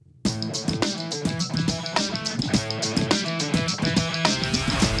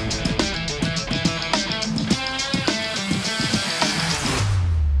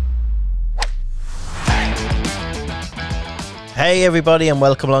Hey everybody, and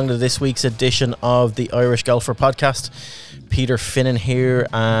welcome along to this week's edition of the Irish Golfer Podcast. Peter Finnan here,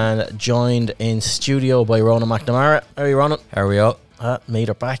 and joined in studio by Ronan McNamara. How are you, Ronan? How are we all? Made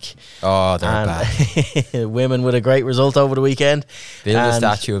her back. Oh, they're back. Women with a great result over the weekend. Build a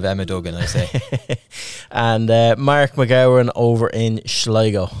statue of Emma Duggan, I say. And Mark McGowan over in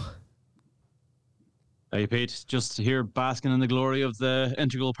Sligo. Hey Pete, just here basking in the glory of the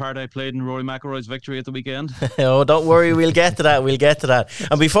integral part I played in Rory McIlroy's victory at the weekend. Oh, don't worry, we'll get to that.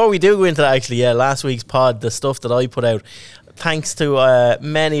 And before we do go into that, actually, last week's pod, the stuff that I put out, thanks to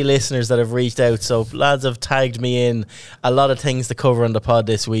many listeners that have reached out. So lads have tagged me in a lot of things to cover on the pod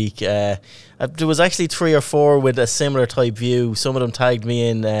this week. There was actually 3 or 4 with a similar type view. Some of them tagged me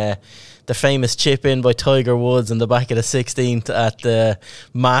in the famous chip in by Tiger Woods in the back of the 16th at the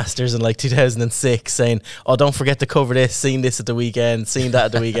Masters in like 2006, saying, oh, don't forget to cover this, seen this at the weekend, seen that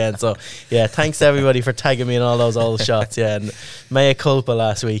at the weekend. So yeah, thanks to everybody for tagging me in all those old shots. Yeah, and mea culpa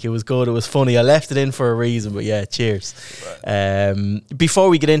last week. It was good, it was funny. I left it in for a reason, but yeah, cheers. Before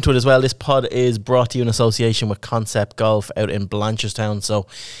we get into it as well, this pod is brought to you in association with Concept Golf out in Blanchardstown. So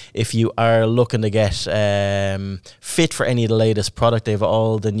if you are looking to get fit for any of the latest product, they have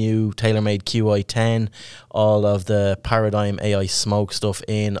all the new TaylorMade QI10, all of the Paradigm AI smoke stuff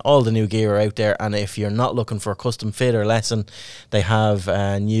in, all the new gear out there. And if you're not looking for a custom fit or lesson, they have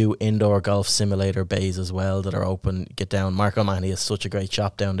new indoor golf simulator bays as well that are open. Get down. Mark O'Mahony has such a great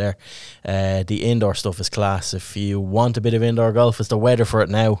shop down there. The indoor stuff is class. If you want a bit of indoor golf, it's the weather for it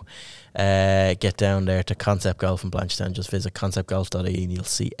now. Get down there to Concept Golf in Blanchardstown. Just visit conceptgolf.ie and you'll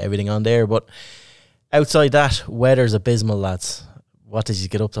see everything on there. But outside that, weather's abysmal, lads. What did you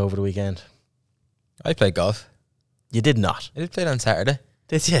get up to over the weekend? I played golf. You did not? I did play it on Saturday.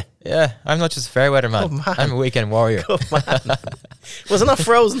 Did you? Yeah, I'm not just a fair weather man. Oh, man. I'm a weekend warrior. Good man. Was it not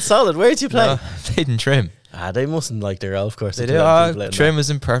frozen solid? Where did you play? No, I played in Trim. They mustn't like their golf course. They do. Trim was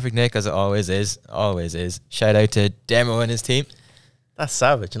in perfect nick, as it always is. Always is. Shout out to Demo and his team. That's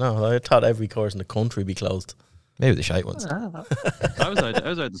savage, you know. I thought every course in the country be closed. Maybe the shite ones. I was out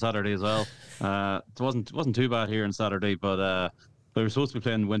on Saturday as well. It wasn't too bad here on Saturday, but we were supposed to be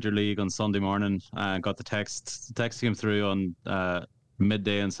playing Winter League on Sunday morning and got the text. The text came through on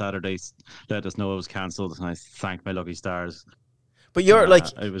midday on Saturday, let us know it was cancelled, and I thanked my lucky stars. But you're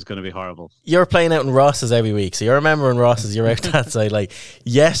it was going to be horrible. You're playing out in Ross's every week, so you're remembering Ross's. You're out that side. Like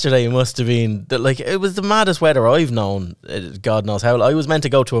yesterday, must have been it was the maddest weather I've known. God knows how. I was meant to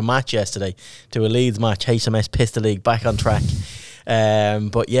go to a match yesterday, to a Leeds match, HMS Pistol League, back on track.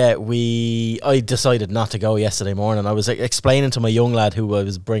 But yeah, I decided not to go yesterday morning. I was explaining to my young lad who I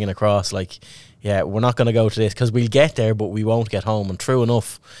was bringing across, like, yeah, we're not going to go to this because we'll get there, but we won't get home. And true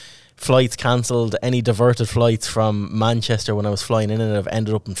enough, flights cancelled. Any diverted flights from Manchester when I was flying in, and I've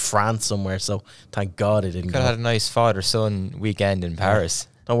ended up in France somewhere. So thank God I didn't go. Could have had a nice father-son weekend in Paris.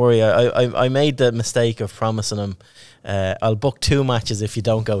 Don't worry, I made the mistake of promising him I'll book 2 matches if you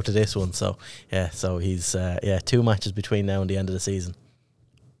don't go to this one. So yeah, so he's 2 matches between now and the end of the season.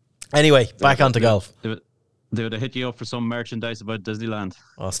 Anyway, back onto golf. They would have hit you up for some merchandise about Disneyland.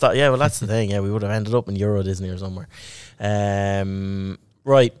 Oh, stop! Yeah, well, that's the thing. Yeah, we would have ended up in Euro Disney or somewhere.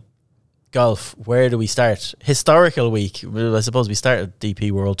 Right, golf. Where do we start? Historical week. I suppose we started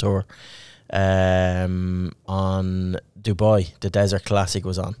DP World Tour on Dubai. The Desert Classic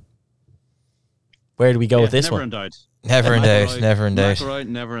was on. Where do we go with this one? Never in doubt. Never in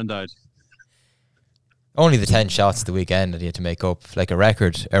doubt. Only the 10 shots of the weekend that he had to make up, like a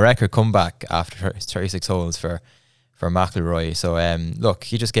record comeback after 36 holes for McIlroy. So look,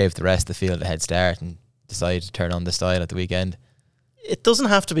 he just gave the rest of the field a head start and decided to turn on the style at the weekend. It doesn't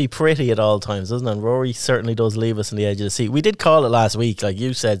have to be pretty at all times, doesn't it? And Rory certainly does leave us on the edge of the seat. We did call it last week, like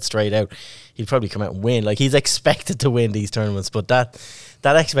you said straight out, he'd probably come out and win. Like, he's expected to win these tournaments, but that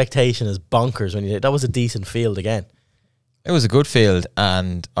expectation is bonkers. That was a decent field again. It was a good field,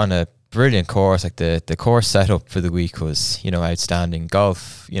 and on a brilliant course. Like the course setup for the week was, outstanding.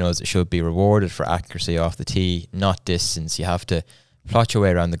 Golf, as it should be, rewarded for accuracy off the tee, not distance. You have to plot your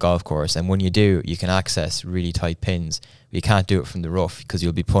way around the golf course, and when you do, you can access really tight pins. But you can't do it from the rough because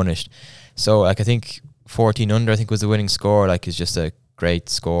you'll be punished. So, I think 14 under, was the winning score. Is just a great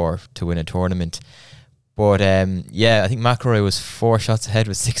score to win a tournament. But I think McIlroy was 4 shots ahead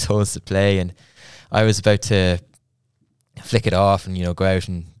with 6 holes to play, and I was about to flick it off and go out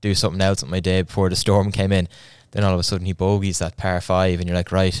and do something else with my day before the storm came in. Then all of a sudden he bogeys that par 5, and you're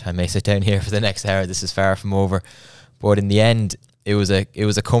like, right, I may sit down here for the next hour. This is far from over. But in the end, it was a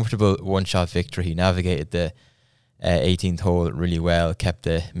comfortable 1-shot victory. He navigated the 18th hole really well, kept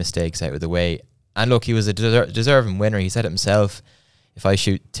the mistakes out of the way, and look, he was a deserving winner. He said it himself, if I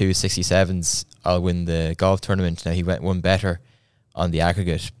shoot 2 67s, I'll win the golf tournament. Now he went one better on the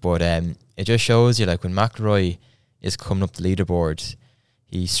aggregate. But it just shows you, like, when McIlroy is coming up the leaderboard,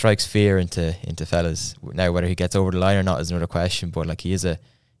 he strikes fear into fellas. Now, whether he gets over the line or not is another question, but like, he's a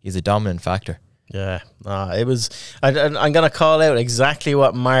dominant factor. Yeah, it was. I'm going to call out exactly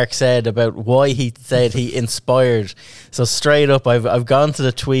what Mark said about why he said he inspired. So straight up, I've gone to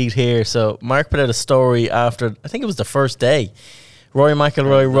the tweet here. So Mark put out a story after, I think it was the first day. Rory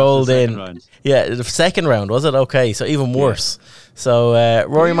McIlroy rolled in. Round. Yeah, the second round, was it? Okay, so even worse. Yeah. So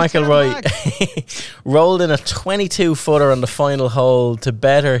Rory McIlroy rolled in a 22-footer on the final hole to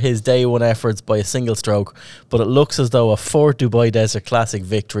better his day one efforts by a single stroke, but it looks as though a fourth Dubai Desert Classic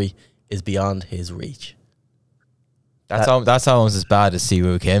victory is beyond his reach. That's almost as bad as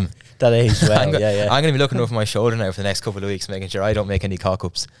Siwoo Kim. That aged well. I'm going to be looking over my shoulder now for the next couple of weeks, making sure I don't make any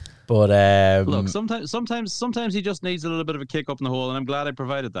cock-ups. But look, sometimes he just needs a little bit of a kick up in the hole, and I'm glad I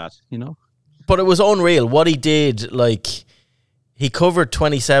provided that, you know. But it was unreal what he did. Like, he covered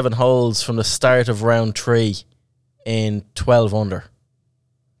 27 holes from the start of round 3 in 12 under.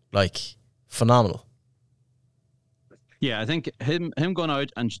 Like, phenomenal. Yeah, I think him going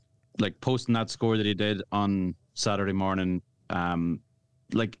out and like posting that score that he did on Saturday morning,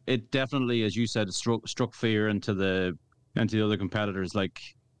 like, it definitely, as you said, struck fear into the other competitors. Like,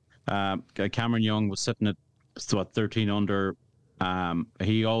 Cameron Young was sitting at 13 under.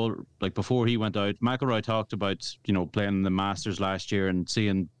 Before he went out, McIlroy talked about, you know, playing the Masters last year and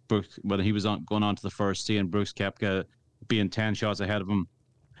seeing Brooks, when he was going on to the first, seeing Brooks Koepka being 10 shots ahead of him.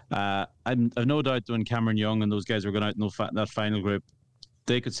 I've no doubt that when Cameron Young and those guys were going out in that final group,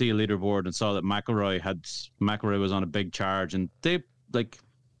 they could see a leaderboard and saw that McIlroy was on a big charge, and they,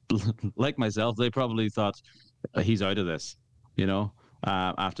 like myself, they probably thought he's out of this, you know,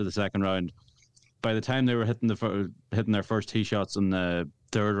 after the second round. By the time they were hitting their first tee shots in the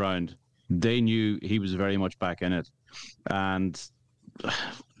third round, they knew he was very much back in it, and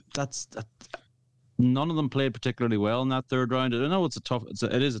none of them played particularly well in that third round. I know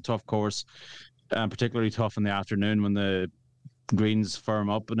it is a tough course, particularly tough in the afternoon when the greens firm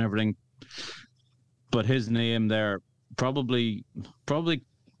up and everything. But his name there probably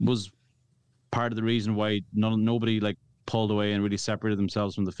was part of the reason why nobody like pulled away and really separated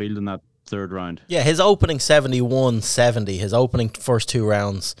themselves from the field in that third round. Yeah, his opening 71-70, his opening first 2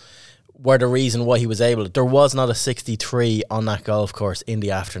 rounds were the reason why he was able. There was not a 63 on that golf course in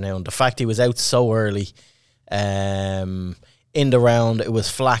the afternoon. The fact he was out so early in the round, it was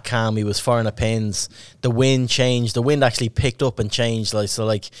flat calm, he was firing at pins, the wind changed, the wind actually picked up and changed,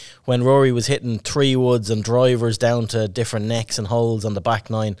 like when Rory was hitting 3-woods and drivers down to different necks and holes on the back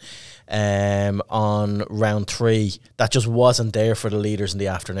nine on round 3, that just wasn't there for the leaders in the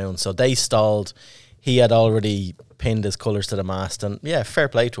afternoon, so they stalled. He had already pinned his colours to the mast, and yeah, fair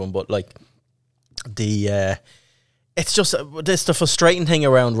play to him, but like it's just this the frustrating thing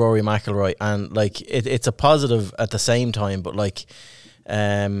around Rory McIlroy, and like it's a positive at the same time. But like,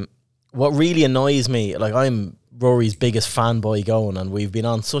 what really annoys me, like, I'm Rory's biggest fanboy going, and we've been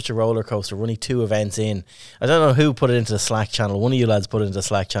on such a roller coaster. We're only 2 events in. I don't know who put it into the Slack channel. One of you lads put it into the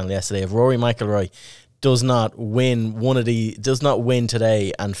Slack channel yesterday. If Rory McIlroy does not win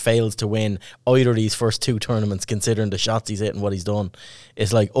today and fails to win either of these first 2 tournaments, considering the shots he's hit and what he's done,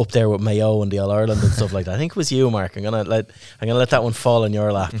 it's like up there with Mayo and the All Ireland and stuff like that. I think it was you, Mark. I'm gonna let that one fall in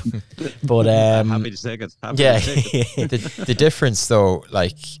your lap. But I'm happy to take it. The difference, though,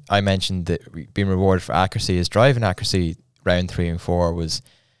 like I mentioned, that being rewarded for accuracy, is driving accuracy round 3 and 4 was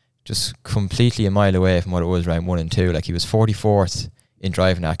just completely a mile away from what it was round 1 and 2. Like, he was 44th in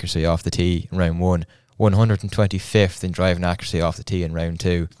driving accuracy off the tee in round 1. 125th in driving accuracy off the tee in round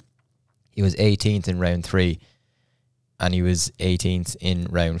 2. He was 18th in round 3, and he was 18th in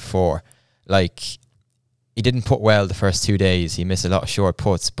round 4. Like, he didn't putt well the first 2 days. He missed a lot of short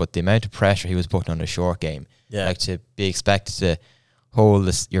putts, but the amount of pressure he was putting on the short game, like, to be expected to hold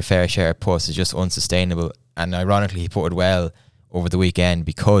your fair share of putts is just unsustainable. And ironically, he putted well over the weekend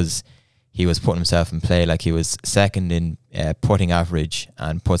because he was putting himself in play. Like, he was second in putting average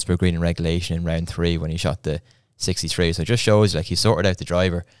and putts per green in regulation in round 3 when he shot the 63. So it just shows, like, he sorted out the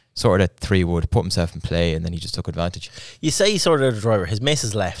driver, sorted out 3-wood, put himself in play, and then he just took advantage. You say he sorted out the driver. His miss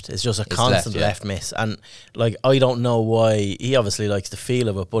is left. It's just a constant left miss. And, like, I don't know why. He obviously likes the feel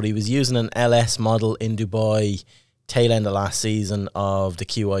of it, but he was using an LS model in Dubai tail end of last season of the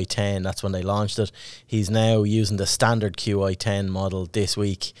QI10. That's when they launched it. He's now using the standard QI10 model this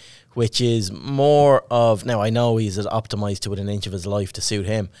week, which is more of, now I know he's optimised to within an inch of his life to suit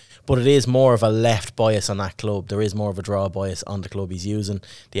him, but it is more of a left bias on that club. There is more of a draw bias on the club he's using.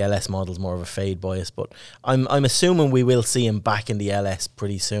 The LS model is more of a fade bias, but I'm assuming we will see him back in the LS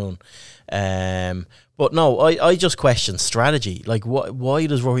pretty soon. But no, I just question strategy. Like, why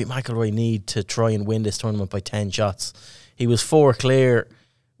does Rory McIlroy need to try and win this tournament by 10 shots? He was 4 clear.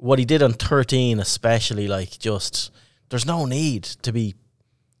 What he did on 13 especially, like, just, there's no need to be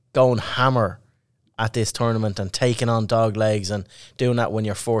going hammer at this tournament and taking on dog legs and doing that when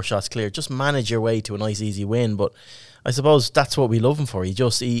you're 4 shots clear. Just manage your way to a nice easy win. But I suppose that's what we love him for. He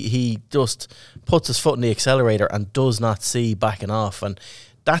just puts his foot in the accelerator and does not see backing off. And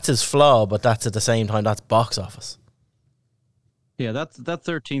that's his flaw, but that's at the same time, that's box office. Yeah, that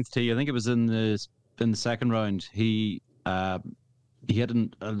 13th tee, I think it was in the second round. He had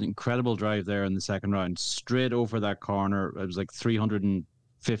an incredible drive there in the second round, straight over that corner. It was like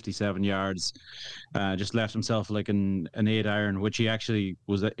 357 yards. Just left himself like an 8-iron, which he actually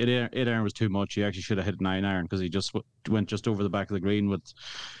was. 8-iron was too much. He actually should have hit 9-iron because he just went just over the back of the green with.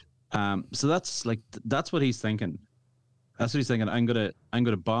 So that's what he's thinking. That's what he's thinking. I'm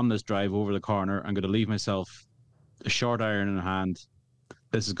gonna bomb this drive over the corner. I'm gonna leave myself a short iron in hand.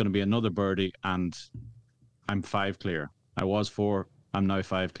 This is gonna be another birdie, and I'm 5 clear. I was 4. I'm now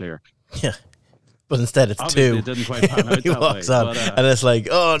 5 clear. Yeah, but instead it's Obviously 2. It didn't quite pan out He that walks way, on, but, and it's like,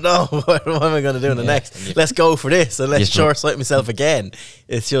 oh no, what am I going to do in the next? Let's go for this, and let's short sight myself again.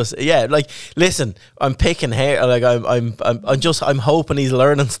 It's just, yeah, like, listen, I'm picking hair. Like, I'm hoping he's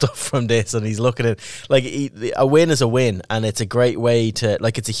learning stuff from this, and he's looking at, like, a win is a win, and it's a great way to,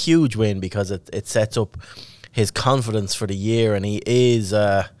 like, it's a huge win because it sets up his confidence for the year, and he is.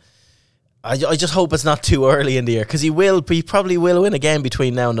 I just hope it's not too early in the year, because he probably will win again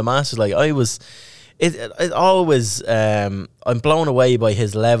between now and the Masters. Like, it always, I'm blown away by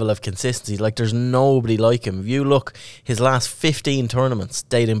his level of consistency. Like, there's nobody like him. If you look, his last 15 tournaments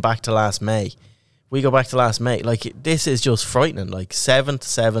dating back to last May, we go back to last May, like, this is just frightening. Like, 7th,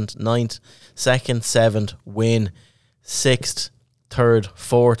 9th, 2nd, 7th, win, 6th, 3rd,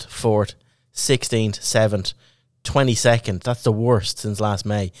 4th, 16th, 7th, 22nd, that's the worst since last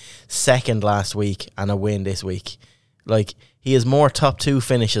May. 2nd last week and a win this week. Like, he has more top 2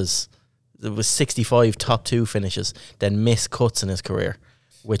 finishes. There was 65 top 2 finishes than missed cuts in his career,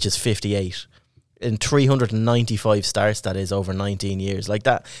 which is 58. In 395 starts, that is, over 19 years. Like,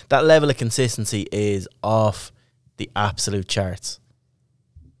 that level of consistency is off the absolute charts.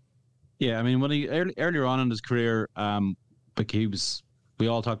 Yeah, I mean, when he earlier on in his career, like, we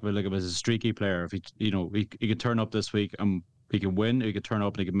all talked about, like, him as a streaky player. If he could turn up this week and he could win, he could turn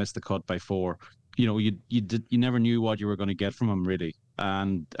up and he could miss the cut by 4. You never knew what you were going to get from him, really.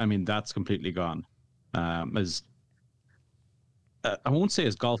 And I mean, that's completely gone. I won't say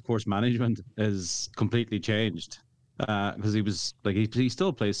his golf course management is completely changed, because he was like, he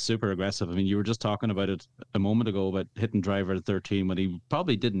still plays super aggressive. I mean, you were just talking about it a moment ago about hitting driver at 13 when he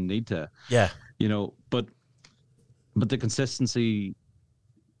probably didn't need to. Yeah, but the consistency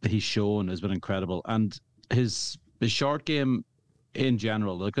he's shown has been incredible, and his short game in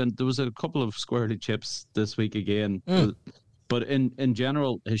general. Like, there was a couple of squirrely chips this week again, but in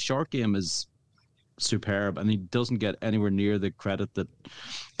general, his short game is superb, and he doesn't get anywhere near the credit that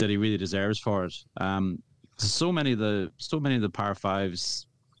he really deserves for it. So many of the par fives,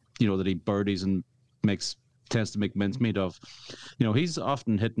 that he birdies and tends to make mincemeat of. He's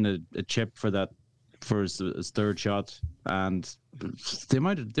often hitting a chip for his third shot, and the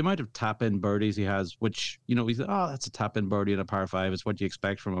amount of tap in birdies he has, which he's that's a tap in birdie in a par 5. It's what you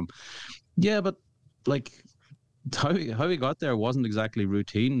expect from him. Yeah, but like, how he got there wasn't exactly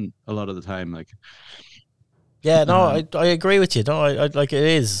routine a lot of the time. Like, yeah, no, I agree with you. No, I like, it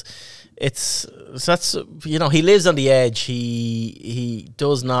is. That's he lives on the edge. He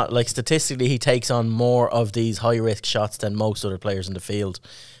does not, like, statistically, he takes on more of these high risk shots than most other players in the field,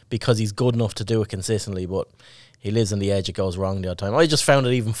 because he's good enough to do it consistently, but he lives on the edge. It goes wrong the odd time. I just found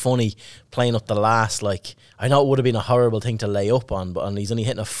it even funny playing up the last. Like, I know it would have been a horrible thing to lay up on, but he's only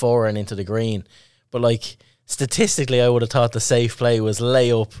hitting a 4 and into the green. But, like, statistically, I would have thought the safe play was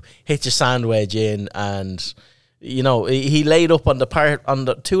lay up, hit your sand wedge in, and he laid up on the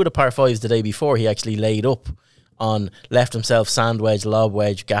 2 of the par 5s the day before. He actually laid up on, left himself sand wedge, lob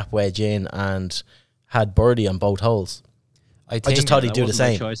wedge, gap wedge in, and had birdie on both holes. I just thought he'd do the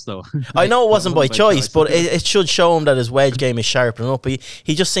same. Choice, though. I know it wasn't by choice, but it should show him that his wedge game is sharpening up. He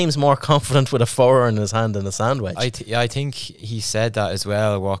just seems more confident with a 4 in his hand than a sand wedge. I think he said that as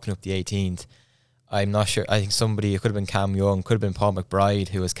well, walking up the 18th. I'm not sure. I think somebody, it could have been Cam Young, could have been Paul McBride,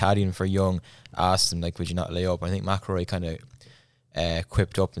 who was caddying for Young, asked him, like, would you not lay up? I think McIlroy kind of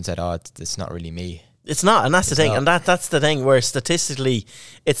quipped up and said, "Oh, it's not really me." It's not, and that's the thing, and that's the thing where statistically,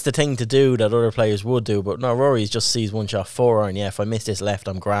 it's the thing to do that other players would do. But no, Rory just sees one shot 4-iron. Yeah, if I miss this left,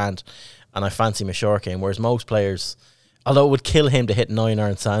 I'm grand, and I fancy my short game. Whereas most players, although it would kill him to hit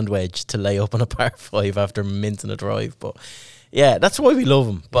 9-iron sand wedge to lay up on a par 5 after mincing a drive, but yeah, that's why we love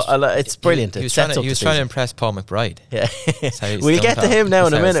him. But it's brilliant. He was trying to impress Paul McBride. Yeah, we'll get to him now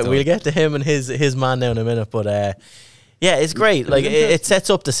in a minute. We'll get to him and his man now in a minute. But yeah, it's great. Like it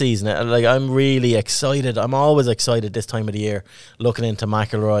sets up the season. Like I'm really excited. I'm always excited this time of the year, looking into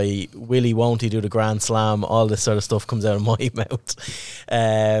McIlroy. Will he? Won't he do the Grand Slam? All this sort of stuff comes out of my mouth.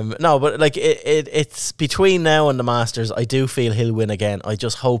 No, but like it's between now and the Masters. I do feel he'll win again. I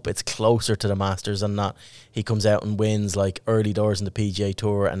just hope it's closer to the Masters and not he comes out and wins like early doors in the PGA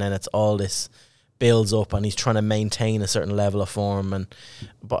Tour, and then it's all this builds up and he's trying to maintain a certain level of form.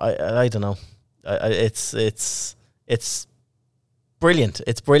 But I don't know. It's brilliant.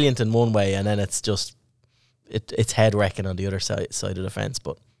 It's brilliant in one way, and then it's just it's head wrecking on the other side of the fence.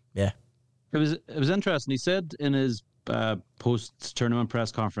 But yeah, it was interesting. He said in his post tournament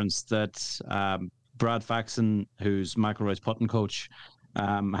press conference that Brad Faxon, who's McIlroy's putting coach,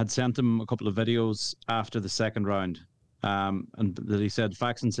 had sent him a couple of videos after the second round, and that he said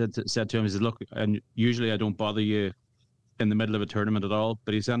Faxon said to him, he said, "Look, and usually I don't bother you in the middle of a tournament at all,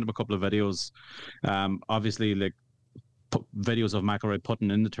 but he sent him a couple of videos, obviously like." Videos of McIlroy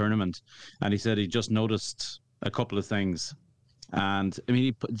putting in the tournament, and he said he just noticed a couple of things. And I mean,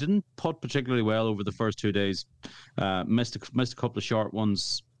 he didn't putt particularly well over the first 2 days, missed a couple of short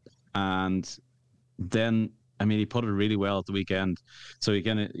ones, and then I mean he putted really well at the weekend. So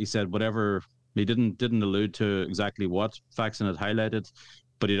he said whatever, he didn't allude to exactly what Faxon had highlighted,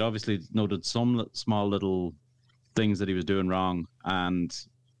 but he'd obviously noted some small little things that he was doing wrong. And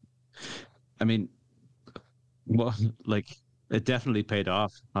I mean, well, like it definitely paid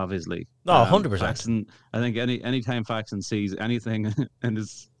off. Obviously, no, 100%. Faxon, I think anytime Faxon sees anything, and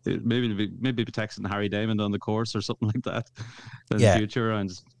is maybe texting Harry Diamond on the course or something like that in the future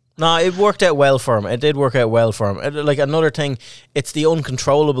rounds. No, it worked out well for him. It did work out well for him. Like another thing, it's the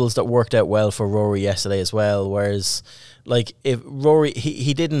uncontrollables that worked out well for Rory yesterday as well. Whereas, like if Rory,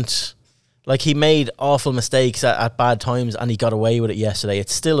 he didn't. Like, he made awful mistakes at bad times and he got away with it yesterday.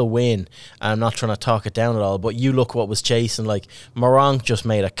 It's still a win, and I'm not trying to talk it down at all, but you look what was chasing. Like, Moronk just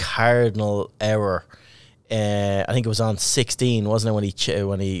made a cardinal error. I think it was on 16, wasn't it,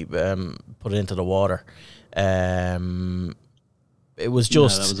 when he put it into the water. It was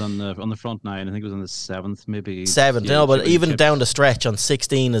just... No, that was on the front nine. I think it was on the 7th, maybe. 7th, no, but even down the stretch on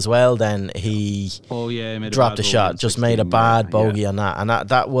 16 as well, then he made dropped a shot, just made a bad bogey on that. And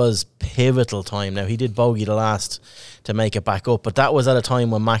that was pivotal time. Now, he did bogey the last to make it back up, but that was at a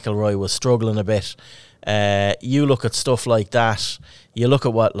time when McIlroy was struggling a bit. You look at stuff like that, you look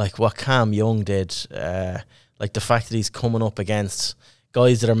at what Cam Young did, like the fact that he's coming up against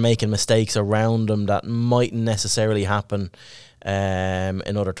guys that are making mistakes around him that mightn't necessarily happen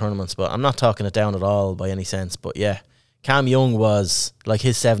in other tournaments. But I'm not talking it down at all by any sense. But yeah, Cam Young was like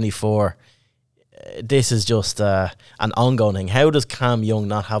his 74. This is just an ongoing thing. How does Cam Young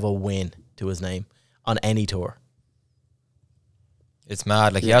not have a win to his name on any tour? It's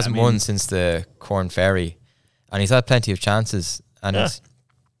mad. Like, he hasn't won since the Corn Ferry, and he's had plenty of chances. And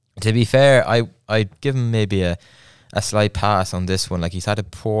to be fair, I'd give him maybe a slight pass on this one. Like, he's had a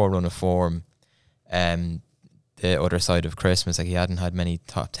poor run of form. The other side of Christmas, like, he hadn't had many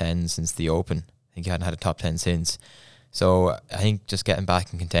top 10s since the Open. I think he hadn't had a top 10 since. So I think just getting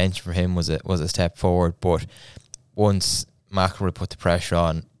back in contention for him was a step forward. But once McIlroy put the pressure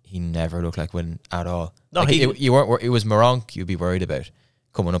on, he never looked like winning at all. No, like, you weren't. It was Moronk you'd be worried about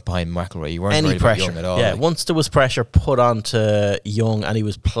coming up behind McIlroy. You weren't any worried pressure about Young at all. Yeah, once there was pressure put onto Young and he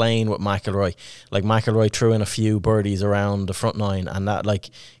was playing with McIlroy, like McIlroy threw in a few birdies around the front nine, and that, like,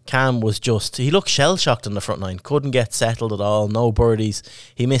 Cam was just, he looked shell shocked in the front nine, couldn't get settled at all, no birdies.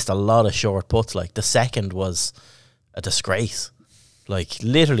 He missed a lot of short putts. Like, the second was a disgrace. Like,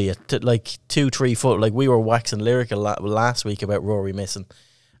 literally, like 2-3 foot. Like, we were waxing lyrical last week about Rory missing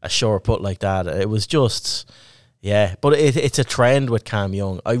a short putt like that. It was just... Yeah, but it's a trend with Cam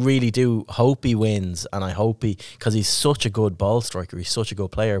Young. I really do hope he wins, and I hope because he's such a good ball striker, he's such a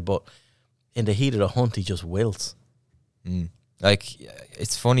good player, but in the heat of the hunt, he just wilts. Like,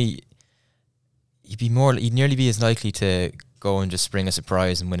 it's funny, he'd nearly be as likely to go and just spring a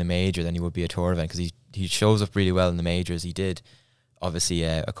surprise and win a major than he would be a tour event, because he shows up really well in the majors. He did, obviously,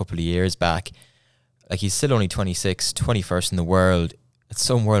 a couple of years back. Like, he's still only 26, 21st in the world. It's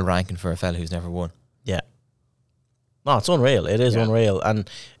some world ranking for a fella who's never won. Yeah. No, it's unreal. It is unreal. And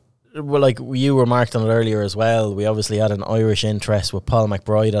Well, like you remarked on it earlier as well, we obviously had an Irish interest with Paul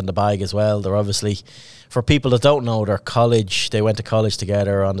McBride on the bag as well. They're obviously, for people that don't know, they went to college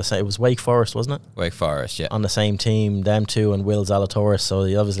together on the same, it was Wake Forest, wasn't it? Wake Forest, yeah. On the same team, them two and Will Zalatoris, so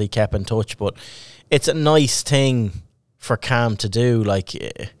they obviously kept in touch. But it's a nice thing for Cam to do. Like,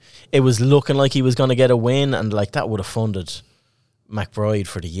 it was looking like he was going to get a win, and like that would have funded McBride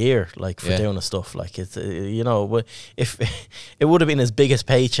for the year, like for doing the stuff. Like, it's if it would have been his biggest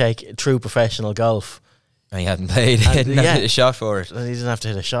paycheck through professional golf, and he hadn't played, he hadn't hit a shot for it. He didn't have to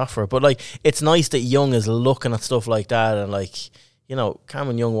hit a shot for it. But like, it's nice that Young is looking at stuff like that, and like,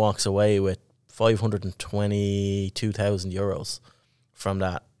 Cameron Young walks away with €522,000 from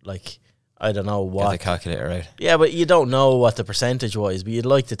that. Like, I don't know what. Get the calculator right. Yeah, but you don't know what the percentage was. But you'd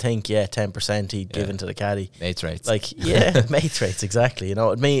like to think, 10% he'd given to the caddy. Mates rates. Like, mates rates, exactly. You know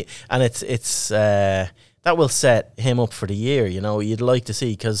what I mean? And it's that will set him up for the year. You'd like to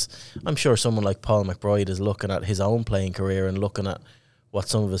see, because I'm sure someone like Paul McBride is looking at his own playing career and looking at what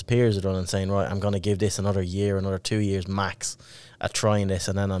some of his peers are doing and saying, right, I'm going to give this another year, another 2 years max at trying this,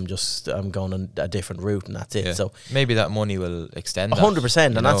 and then I'm going on a different route, and that's it. Yeah. So maybe that money will extend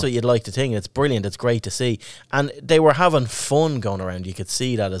 100%, and that's what you'd like to think. It's brilliant. It's great to see, and they were having fun going around. You could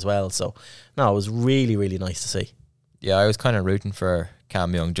see that as well. So no, it was really, really nice to see. Yeah, I was kind of rooting for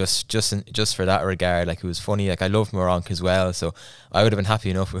Cam Young just for that regard. Like, it was funny. Like, I love Moronk as well, so I would have been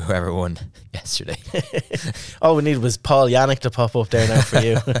happy enough with whoever won yesterday. All we needed was Paul Yannick to pop up there now for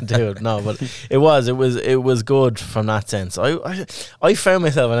you, dude. No, but it was good from that sense. I found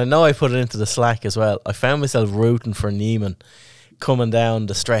myself, and I know I put it into the Slack as well, I found myself rooting for Neiman coming down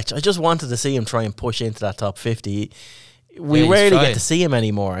the stretch. I just wanted to see him try and push into that top 50. We rarely get to see him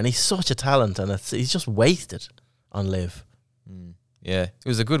anymore, and he's such a talent, and he's just wasted on Live. Yeah, it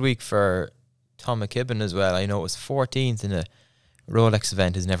was a good week for Tom McKibben as well. I know it was 14th in a Rolex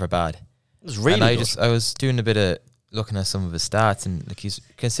event is never bad. It was really good. I was doing a bit of looking at some of his stats, and like, his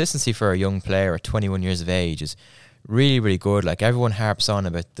consistency for a young player at 21 years of age is really, really good. Like, everyone harps on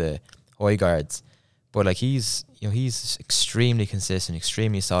about the Højgaards, but like, he's extremely consistent,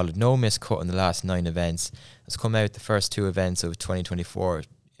 extremely solid. No miscut in the last 9 events. Has come out the first 2 events of 2024.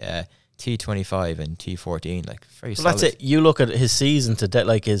 T25 and T14, like, very solid. That's it. You look at his season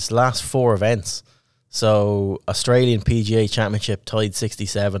like his last 4 events. So Australian PGA Championship tied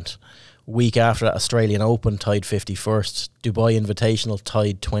 67th. Week after that, Australian Open tied 51st. Dubai Invitational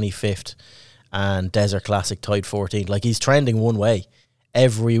tied 25th, and Desert Classic tied 14th. Like, he's trending one way.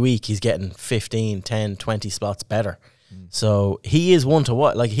 Every week he's getting 15, 10, 20 spots better. So he is one to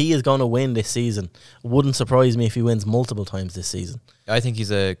what? Like, he is going to win this season. Wouldn't surprise me if he wins multiple times this season. I think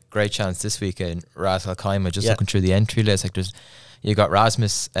he's a great chance this weekend. Ras Al Khaimah, just looking through the entry list, like, you got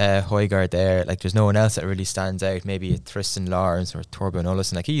Rasmus Højgaard there. Like, there's no one else that really stands out. Maybe Tristan Lawrence or Torbjørn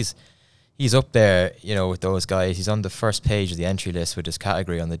Olesen. Like, he's up there, with those guys. He's on the first page of the entry list with his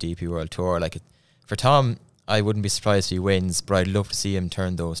category on the DP World Tour. Like, for Tom, I wouldn't be surprised if he wins, but I'd love to see him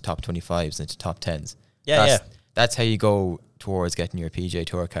turn those top 25s into top 10s. That's how you go towards getting your PGA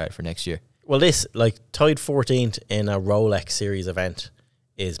Tour card for next year. Well, this, like, tied 14th in a Rolex Series event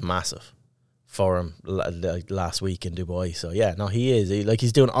is massive for him last week in Dubai. So, yeah, no, he is.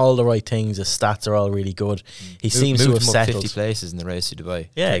 He's doing all the right things. His stats are all really good. He seems to have settled 50 places in the race to Dubai.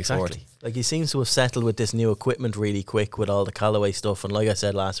 Yeah, exactly. Like, he seems to have settled with this new equipment really quick with all the Callaway stuff. And like I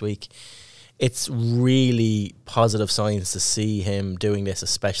said last week, it's really positive signs to see him doing this,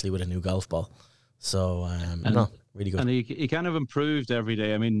 especially with a new golf ball. So, really good. And he kind of improved every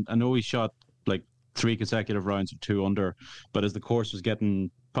day. I mean, I know he shot like 3 consecutive rounds of 2 under, but as the course was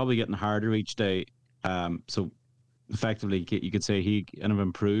probably getting harder each day, so effectively you could say he kind of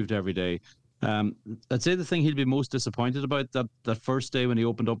improved every day. I'd say the thing he'd be most disappointed about that first day when he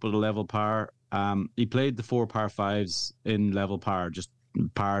opened up with a level par, he played the 4 par 5s in level par, just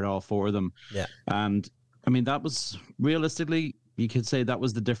parred all 4 of them. Yeah. And I mean, that was realistically, you could say that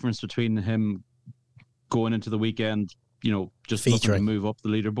was the difference between him going into the weekend, just looking to move up the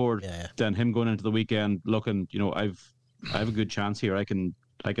leaderboard, then him going into the weekend looking, I have a good chance here. I can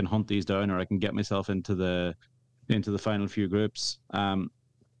hunt these down, or I can get myself into the final few groups. But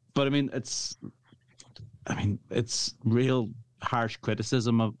I mean, it's real harsh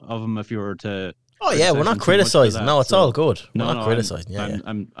criticism of him if you were to. Oh yeah, we're not criticizing. No, it's all good. We're not criticizing.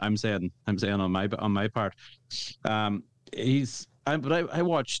 I'm saying on my part, I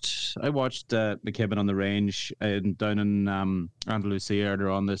watched McKibben on the range down in Andalusia earlier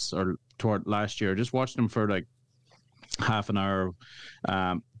on this or toward last year. Just watched him for like half an hour,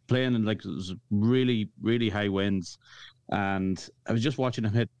 playing in like really, really high winds, and I was just watching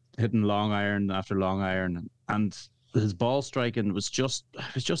him hitting long iron after long iron, and his ball striking was just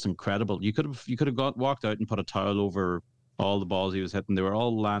incredible. You could have walked out and put a towel over all the balls he was hitting. They were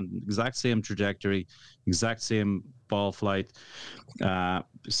all landing exact same trajectory, exact same ball flight,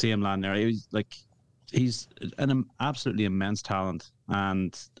 same land area. He's an absolutely immense talent,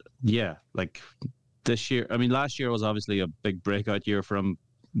 and yeah, like this year. I mean, last year was obviously a big breakout year for him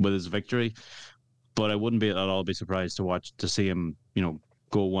with his victory, but I wouldn't be at all be surprised to see him,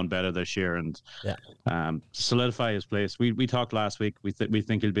 go one better this year and solidify his place. We talked last week. We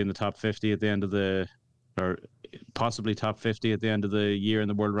think he'll be in the top 50 at the end of or possibly top 50 at the end of the year in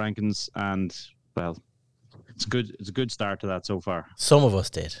the world rankings. And well, it's a good start to that so far. Some of us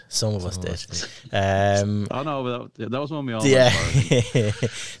did. Oh no, that was one we all yeah.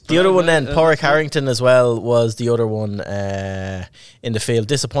 The other one then, Porrick Harrington as well was the other one in the field.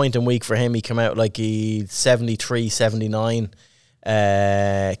 Disappointing week for him. He came out like he 73, 79.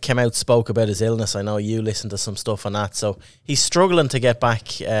 Came out, spoke about his illness. I know you listened to some stuff on that. So he's struggling to get back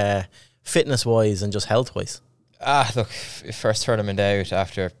fitness wise and just health wise. Look, first tournament out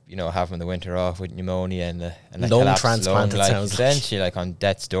after having the winter off with pneumonia and lung transplant. Like, essentially like on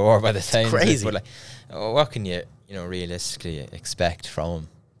death's door by the time. Crazy. But what can you realistically expect from him?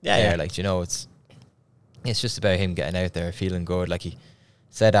 Yeah. Like it's just about him getting out there feeling good. Like he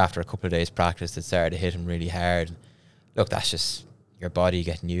said after a couple of days practice, it started to hit him really hard. Look, that's just your body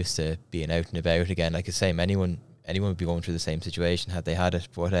getting used to being out and about again. Like the same, anyone would be going through the same situation had they had it.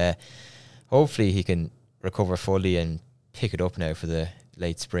 But hopefully he can recover fully and pick it up now for the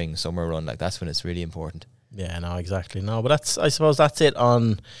late spring summer run. Like that's when it's really important. Yeah, no, exactly. No, but I suppose that's it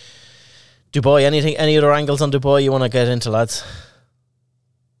on Dubai. Any other angles on Dubai you want to get into, lads?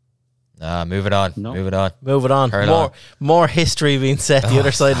 Moving on. No. Moving on. More history being set the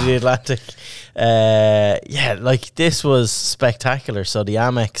other side of the Atlantic. Like this was spectacular. So the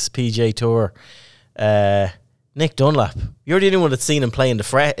Amex PGA Tour, Nick Dunlap. You're the only one that's seen him play in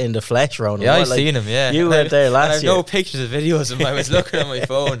the flesh, Ronan. Yeah, I've seen him. Yeah, you went there last year. I have no pictures of videos of him. I was looking at my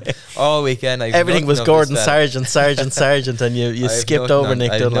phone all weekend. Everything was Gordon Sargent, and you skipped over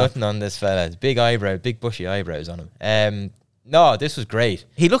Nick Dunlap. Nothing on this fella. Big bushy eyebrows on him. No, this was great.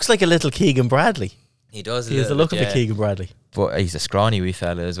 He looks like a little Keegan Bradley. He does. He has the look of a Keegan Bradley. But he's a scrawny wee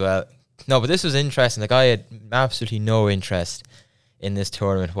fella as well. No, but this was interesting. Like I had absolutely no interest in this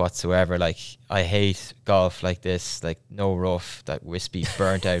tournament whatsoever. Like I hate golf like this. Like no rough, that wispy,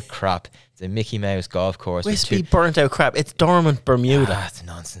 burnt out crap. It's a Mickey Mouse golf course. Wispy, burnt out crap. It's dormant Bermuda. That's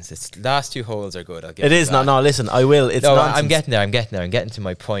nonsense. It's last two holes are good. It is not. No, listen, I will. It's nonsense. I'm getting there. I'm getting to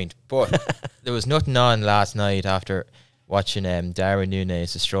my point. But there was nothing on last night after watching Darwin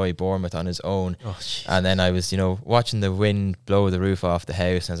Núñez destroy Bournemouth on his own. And then I was, watching the wind blow the roof off the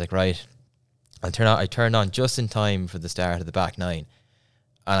house, and I was like, right, I turned on just in time for the start of the back nine.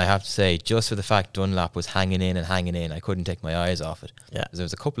 And I have to say, just for the fact Dunlap was hanging in, I couldn't take my eyes off it. Yeah. There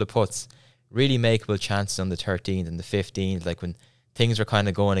was a couple of putts, really makeable chances on the 13th and the 15th, like when things were kind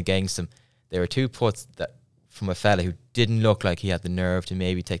of going against him. There were two putts that from a fella who didn't look like he had the nerve to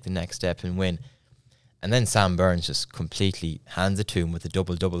maybe take the next step and win. And then Sam Burns just completely hands it to him with a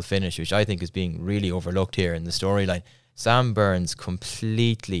double-double finish, which I think is being really overlooked here in the storyline. Sam Burns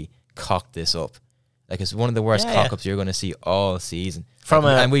completely cocked this up. Like, it's one of the worst cock-ups you're going to see all season.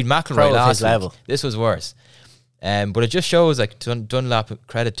 And we'd McIlroy last level. This was worse. But it just shows, like, Dunlap,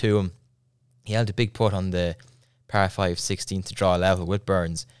 credit to him, he held a big putt on the par 5 16th to draw a level with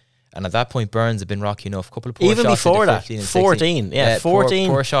Burns. And at that point, Burns had been rocky enough. A couple of poor even shots. Even before that, 14. Yeah, 14.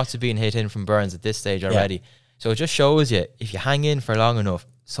 Poor shots had been hit in from Burns at this stage already. Yeah. So it just shows you, if you hang in for long enough,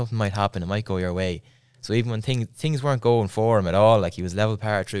 something might happen. It might go your way. So even when things weren't going for him at all, like he was level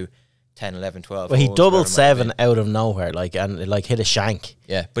par through 10, 11, 12. Well, he doubled 7 out of nowhere, and hit a shank.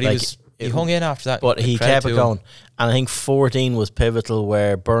 Yeah, but he hung in after that. But he kept it going. And I think 14 was pivotal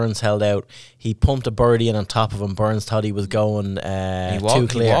where Burns held out. He pumped a birdie in on top of him. Burns thought he was going too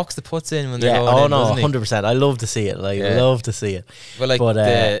clear. He walks the putts in when they're going in, 100%. I love to see it. Love to see it. But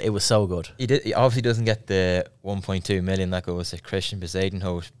it was so good. He obviously doesn't get the 1.2 million that goes to Christian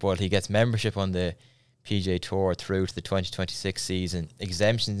Bezuidenhout, but he gets membership on the PGA Tour through to the 2026 season,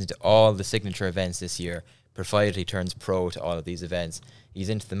 exemptions into all the signature events this year, provided he turns pro to all of these events. He's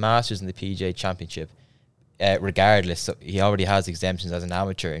into the Masters and the PGA Championship. Regardless, so he already has exemptions as an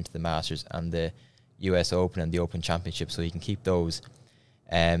amateur into the Masters and the US Open and the Open Championship, so he can keep those.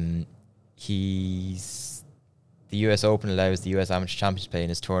 The US Open allows the US Amateur Championship to play in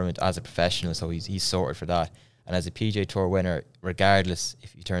his tournament as a professional, so he's sorted for that. And as a PGA Tour winner, regardless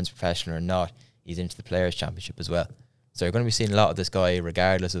if he turns professional or not, he's into the Players' Championship as well. So you're going to be seeing a lot of this guy,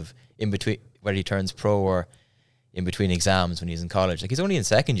 regardless of in between whether he turns pro or in between exams when he's in college. Like, he's only in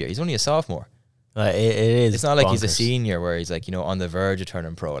second year. He's only a sophomore. It is. It's not like he's a bonkers. senior where he's like, on the verge of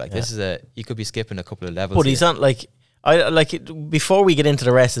turning pro. Like this is he could be skipping a couple of levels. But he's not like before we get into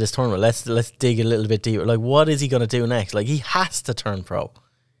the rest of this tournament, let's dig a little bit deeper. Like, what is he going to do next? Like, he has to turn pro.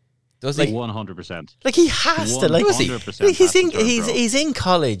 Does like he? 100%. Like, he has to. Like, 100% he's in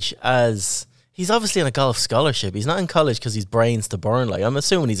college as. He's obviously on a golf scholarship. He's not in college because he's brains to burn. Like, I'm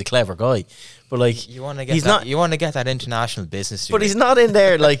assuming he's a clever guy, but like you want to get you want to get that international business degree. But he's not in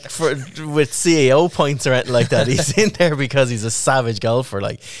there like with CEO points or anything like that. He's in there because he's a savage golfer.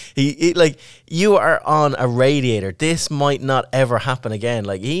 Like he like you are on a radiator. This might not ever happen again.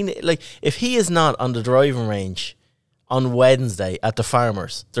 Like if he is not on the driving range on Wednesday at the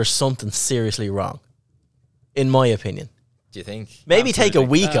Farmers, there's something seriously wrong, in my opinion. Do you think? Maybe Absolutely. take a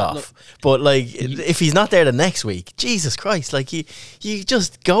week off, look, but like if he's not there the next week, Jesus Christ! Like you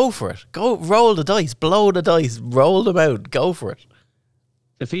just go for it. Go roll the dice, blow the dice, roll them out, go for it.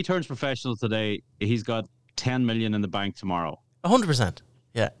 If he turns professional today, he's got 10 million in the bank tomorrow. 100%.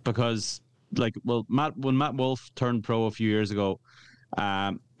 Yeah. Because when Matt Wolff turned pro a few years ago,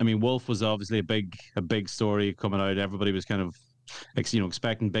 I mean, Wolff was obviously a big story coming out. Everybody was kind of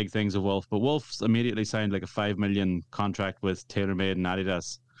expecting big things of Wolff, but Wolff immediately signed like a $5 million contract with TaylorMade and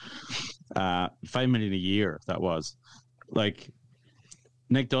Adidas. $5 million a year, that was. Like,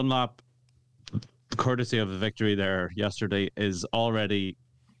 Nick Dunlap, courtesy of the victory there yesterday, is already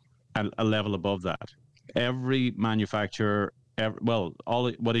a level above that. Every manufacturer,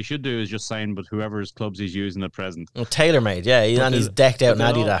 what he should do is just sign with whoever's clubs he's using at present. Well, TaylorMade, yeah, and he's decked out in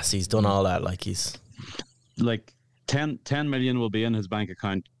but Adidas. He's done all that. Like he's like 10 million will be in his bank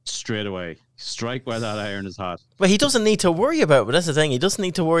account straight away. Strike while that iron is hot. But he doesn't need to worry about it. But that's the thing. He doesn't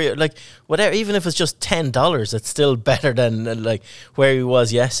need to worry. Like whatever, even if it's just $10, it's still better than like where he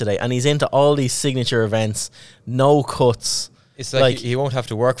was yesterday. And he's into all these signature events, no cuts. It's like he won't have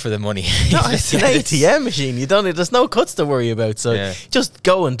to work for the money. No, it's an ATM machine. You don't. There's no cuts to worry about. So just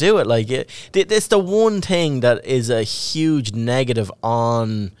go and do it. Like it's the one thing that is a huge negative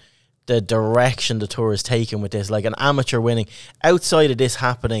on the direction the tour is taking with this. Like an amateur winning outside of this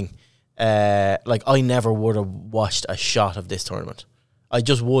happening, like I never would have watched a shot of this tournament. I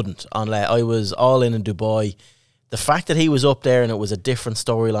just wouldn't, unless I was all in Dubai. The fact that he was up there and it was a different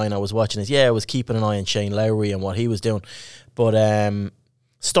storyline I was watching is, I was keeping an eye on Shane Lowry and what he was doing. But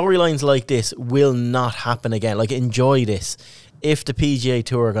storylines like this will not happen again. Like, enjoy this. If the PGA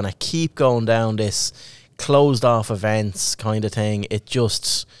Tour are going to keep going down this closed off events kind of thing, it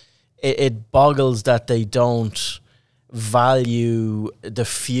just... It boggles that they don't value the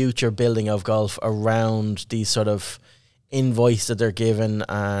future building of golf around these sort of invoice that they're given,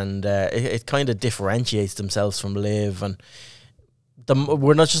 and it kind of differentiates themselves from Live, and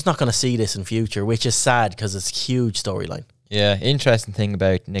we're not going to see this in future, which is sad because it's a huge storyline. Yeah, interesting thing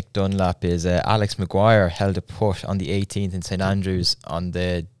about Nick Dunlap is Alex Maguire held a putt on the 18th in St Andrews on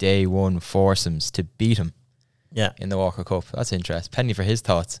the day one foursomes to beat him. Yeah, in the Walker Cup. That's interesting. Penny for his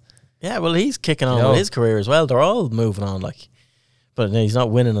thoughts. Yeah, well, he's kicking on with his career as well. They're all moving on, like, but he's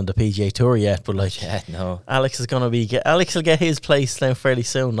not winning on the PGA Tour yet. But like, Alex is going to be. Alex will get his place now fairly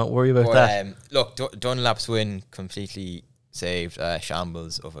soon. Don't worry about that. Look, Dunlap's win completely saved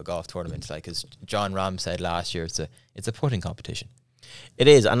shambles of a golf tournament. Like, as John Ram said last year, it's a putting competition. It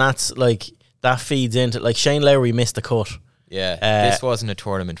is, and that's like that feeds into like Shane Lowry missed the cut. Yeah, this wasn't a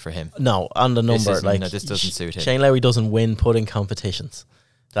tournament for him. No, on the number, this doesn't suit him. Shane Lowry doesn't win putting competitions.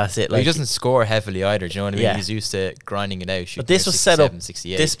 That's it. Like, he doesn't score heavily either. Do you know what I mean? Yeah. He's used to grinding it out. But this was set up.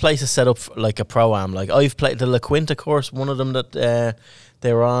 68. This place is set up like a pro-am. Like, I've played the La Quinta course. One of them that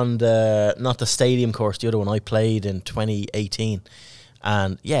they were on not the stadium course. The other one I played in 2018,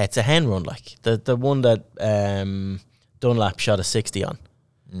 and it's a hen run. Like the one that Dunlap shot a 60 on.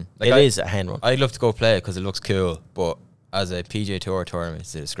 Like, it is a hen run. I'd love to go play it because it looks cool, but as a PGA Tour tournament,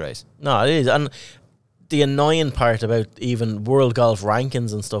 it's a disgrace. No, it is, and the annoying part about even world golf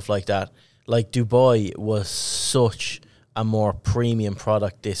rankings and stuff like that, like Dubai was such a more premium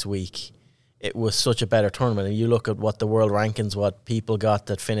product this week. It was such a better tournament. And you look at what the world rankings, what people got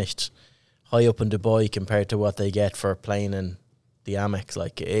that finished high up in Dubai compared to what they get for playing in the Amex.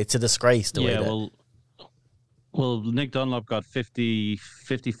 Like, it's a disgrace the way that... Well, Nick Dunlap got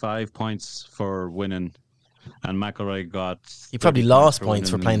 55 points for winning, and McIlroy got... He probably lost points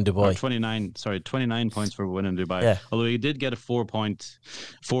for playing Dubai. 29 points for winning Dubai. Yeah. Although he did get a 4-point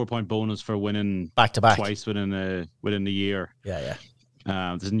bonus for winning back-to-back twice within the year. Yeah.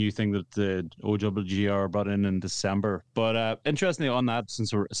 There's a new thing that the OWGR brought in December. But interestingly, on that,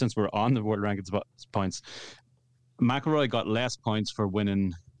 since we're on the world rankings points, McIlroy got less points for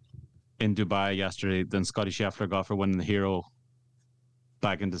winning in Dubai yesterday than Scotty Scheffler got for winning the Hero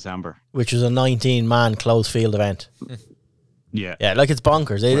back in December. Which was a 19-man closed field event. Yeah. Yeah, like it's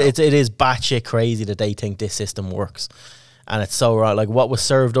bonkers. It is batshit crazy that they think this system works. And it's so right. Like what was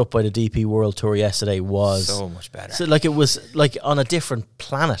served up by the DP World Tour yesterday was so much better. So like it was like on a different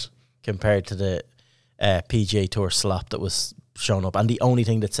planet compared to the PGA Tour slop that was shown up. And the only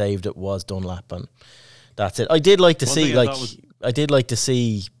thing that saved it was Dunlap, and that's it. I did like to see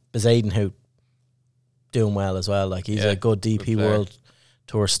Bezadenhout doing well as well. Like he's a good DP World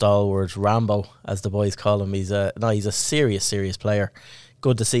Tour stalwart, Rambo as the boys call him. He's a serious player.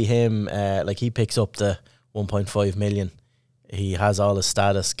 Good to see him. Like he picks up the 1.5 million. He has all his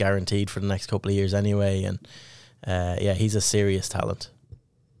status guaranteed for the next couple of years anyway, and he's a serious talent.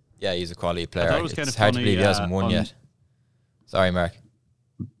 Yeah, he's a quality player. It's hard to believe he hasn't won yet. Sorry, Mark.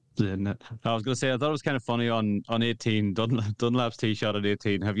 I was going to say, I thought it was kind of funny on 18, Dunlap's tee shot at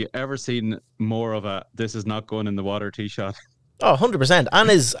 18. Have you ever seen more of a "this is not going in the water" tee shot? Oh, 100%. And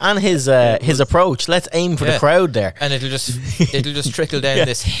his approach. Let's aim for the crowd there. And it'll just trickle down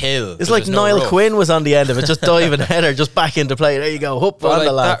this hill. It's like Niall Quinn was on the end of it, just diving header, just back into play. There you go. Up on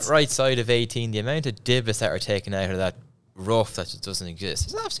the lads. That right side of 18, the amount of divots that are taken out of that rough that just doesn't exist.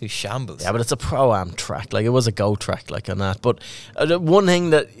 It's an absolute shambles. Yeah, but it's a pro-am track. Like, it was a go track, like, on that. But one thing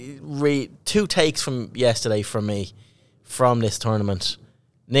that... two takes from yesterday from me from this tournament.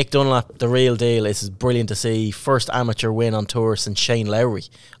 Nick Dunlap, the real deal. This is brilliant to see. First amateur win on tour since Shane Lowry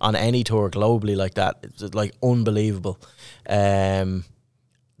on any tour globally like that. It's like unbelievable. That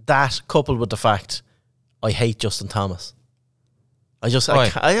coupled with the fact I hate Justin Thomas. I just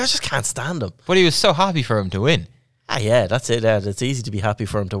can't stand him. But he was so happy for him to win. Yeah, that's it. It's easy to be happy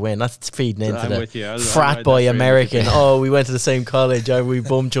for him to win. That's feeding into the frat I'm boy American. Oh, we went to the same college. We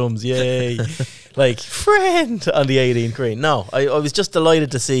bum chums. Yay. Like, friend on the 18 green. No, I was just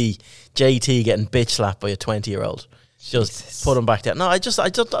delighted to see JT getting bitch slapped by a 20-year-old. Just put him back down. No, I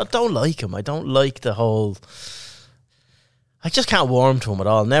don't like him. I don't like the whole... I just can't warm to him at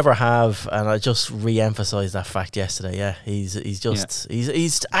all. Never have. And I just re-emphasised that fact yesterday. Yeah,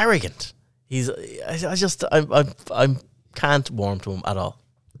 he's arrogant. I can't warm to him at all.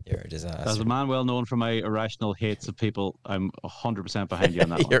 You're a disaster. As a man well known for my irrational hates of people, I'm 100% behind you on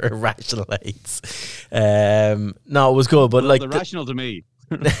that one. Your irrational hates. No, it was good, but like... Irrational to me.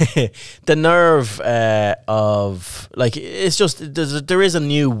 The nerve of... Like, it's just... There is a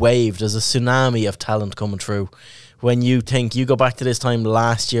new wave. There's a tsunami of talent coming through. When you think, you go back to this time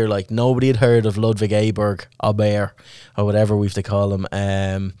last year, like nobody had heard of Ludwig Aberg, or whatever we have to call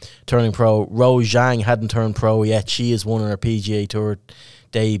him, turning pro. Rose Zhang hadn't turned pro yet. She has won her PGA Tour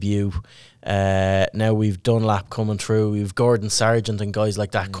debut. Now we've Dunlap coming through. We've Gordon Sargent and guys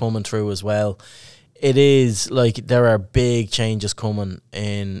like that coming through as well. It is like there are big changes coming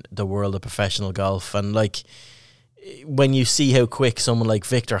in the world of professional golf, and like, when you see how quick someone like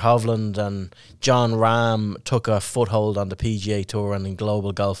Victor Hovland and John Rahm took a foothold on the PGA Tour and in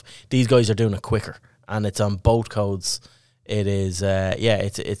global golf, these guys are doing it quicker, and it's on boat codes. It is,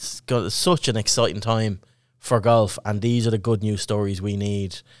 it's got such an exciting time for golf, and these are the good news stories we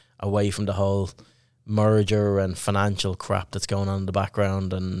need away from the whole merger and financial crap that's going on in the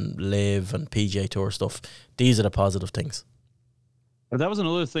background and live and PGA Tour stuff. These are the positive things. That was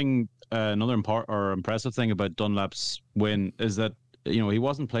another thing, another impressive thing about Dunlap's win is that, you know, he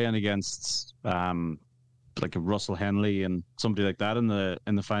wasn't playing against like a Russell Henley and somebody like that in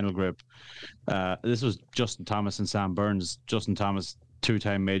the final group. This was Justin Thomas and Sam Burns. Justin Thomas,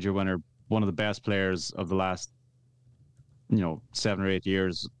 2-time major winner, one of the best players of the last, 7 or 8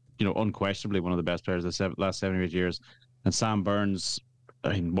 years. Unquestionably one of the best players of the last 7 or 8 years. And Sam Burns,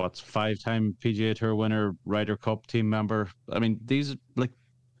 5-time PGA Tour winner, Ryder Cup team member. I mean, this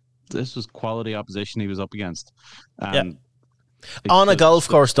was quality opposition he was up against. On a golf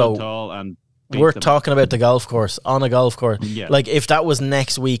course, though. Tall and we're talking about the golf course. On a golf course. Yeah. Like, if that was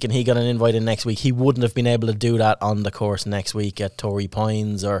next week and he got an invite in next week, he wouldn't have been able to do that on the course next week at Torrey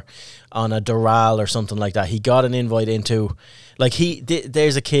Pines or on a Doral or something like that. He got an invite into... Like,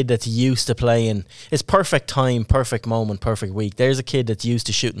 there's a kid that's used to playing... It's perfect time, perfect moment, perfect week. There's a kid that's used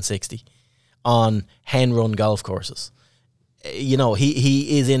to shooting 60 on hen-run golf courses.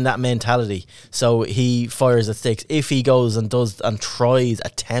 He is in that mentality. So he fires at sticks. If he goes and does and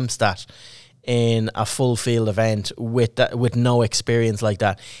attempts that in a full field event with no experience like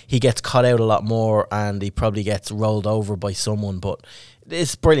that, he gets cut out a lot more and he probably gets rolled over by someone. But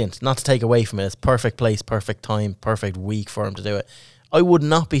it's brilliant, not to take away from it. It's perfect place, perfect time, perfect week for him to do it. I would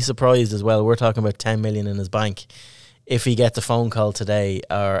not be surprised as well. We're talking about 10 million in his bank. If he gets a phone call today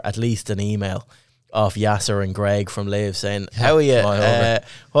or at least an email off Yasser and Greg from Live saying, how are you? Come on over.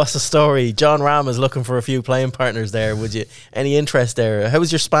 What's the story? John Rahm is looking for a few playing partners there. Would you, any interest there?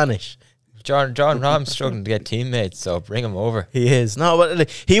 How's your Spanish? John Rahm's struggling to get teammates, so bring him over. He is. No, but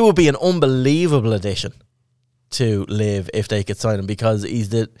he would be an unbelievable addition to Live if they could sign him, because he's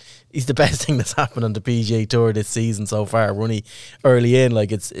the best thing that's happened on the PGA Tour this season so far. We're only early in,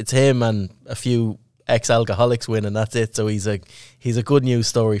 like it's him and a few ex-alcoholics win, and that's it. So he's a good news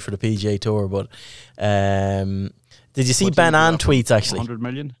story for the PGA Tour. But did you see Ben An tweets actually? 100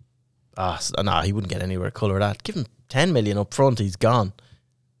 million? No, he wouldn't get anywhere colour of that. Give him 10 million up front, he's gone.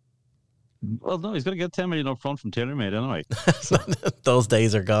 Well, no, he's going to get 10 million up front from TaylorMade anyway. Those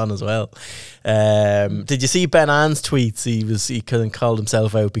days are gone as well. Did you see Ben Ann's tweets? He couldn't call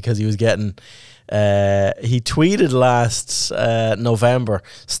himself out because he was getting. He tweeted last November,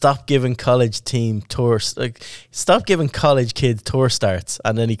 stop giving college team tours, stop giving college kids tour starts,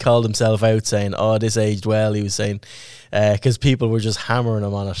 and then he called himself out saying, "Oh, this aged well." He was saying because people were just hammering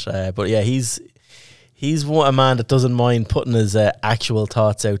him on it. But yeah, he's a man that doesn't mind putting his actual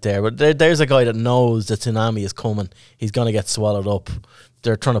thoughts out there. But there's a guy that knows the tsunami is coming. He's going to get swallowed up.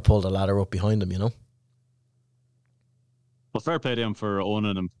 They're trying to pull the ladder up behind him, you know. Well, fair play to him for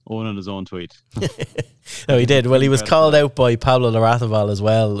owning his own tweet. No, he did. Well, he was called out by Pablo Larrazabal as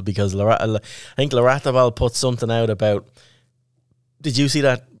well, because I think Larrazabal put something out about. Did you see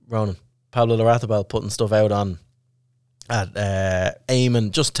that, Ronan? Pablo Larrazabal putting stuff out on at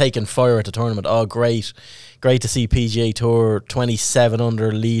Eamon, just taking fire at the tournament. Oh, great to see PGA Tour 27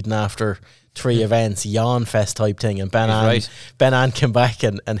 under leading after 3 events, yawn fest type thing. And Ben An came back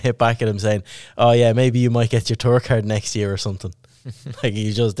and hit back at him saying, "Oh yeah, maybe you might get your tour card next year or something." Like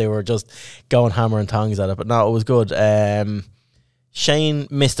they were just going hammer and tongs at it. But no, it was good. Shane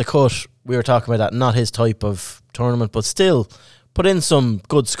missed a cut. We were talking about that, not his type of tournament, but still put in some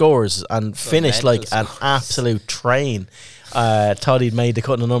good scores and finished like an absolute train. Thought he'd made the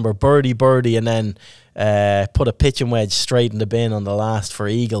cut in the number, birdie, and then put a pitching wedge straight in the bin on the last for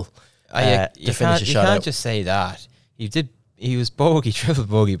eagle. You can't just say that. He was bogey, triple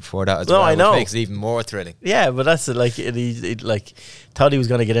bogey before that as well. I know. Which makes it even more thrilling. Yeah, but that's like he thought he was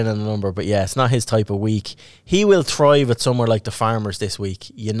going to get in on the number, but yeah, it's not his type of week. He will thrive at somewhere like the Farmers this week.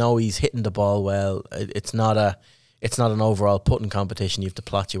 You know, he's hitting the ball well. It's not an overall putting competition. You have to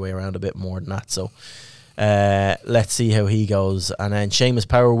plot your way around a bit more than that. So let's see how he goes. And then Seamus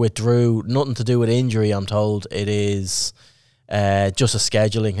Power withdrew. Nothing to do with injury, I'm told. It is just a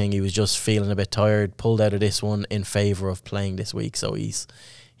scheduling thing. He was just feeling a bit tired. Pulled out of this one in favour of playing this week. So he's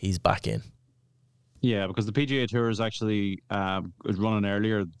back in. Yeah, because the PGA Tour is actually running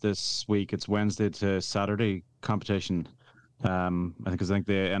earlier this week. It's Wednesday to Saturday competition. I think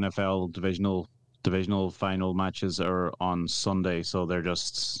the NFL divisional final matches are on Sunday, so they're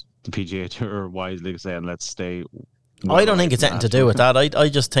just the PGA Tour wisely saying let's stay. I don't think it's anything to do with that. I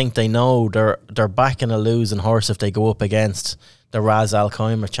just think they know they're backing a losing horse if they go up against the Raz Al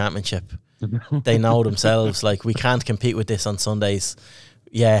Khaimah Championship. They know themselves, like, we can't compete with this on Sundays.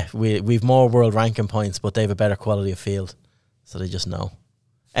 Yeah, we've more world ranking points, but they have a better quality of field, so they just know.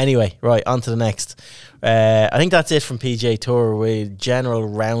 Anyway, right, on to the next. I think that's it from PGA Tour. We general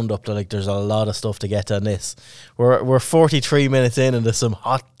roundup. Like, there's a lot of stuff to get to on this. We're 43 minutes in, and there's some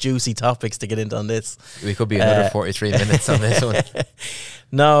hot, juicy topics to get into on this. We could be another 43 minutes on this one.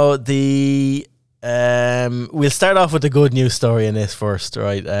 No, we'll start off with the good news story in this first,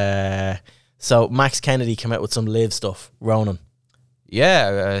 right? So Max Kennedy came out with some live stuff. Ronan.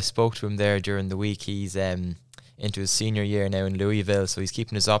 Yeah, I spoke to him there during the week. He's into his senior year now in Louisville, so he's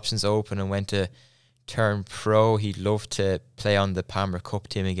keeping his options open and went to turn pro. He'd love to play on the Palmer Cup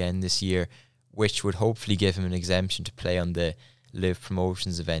team again this year, which would hopefully give him an exemption to play on the Live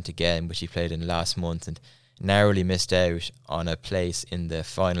Promotions event again, which he played in last month, and narrowly missed out on a place in the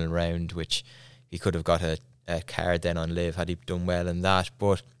final round, which he could have got a card then on Live had he done well in that.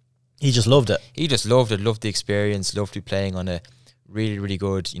 But he just loved it. He just loved it, loved the experience, loved to be playing on a really, really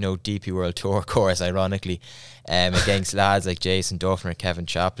good, DP World Tour course, ironically, against lads like Jason Duffner, Kevin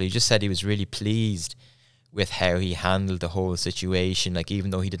Chapley. He just said he was really pleased with how he handled the whole situation. Like, even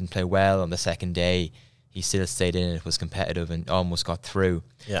though he didn't play well on the second day, he still stayed in it, was competitive, and almost got through.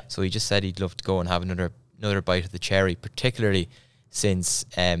 Yeah. So he just said he'd love to go and have another bite of the cherry, particularly since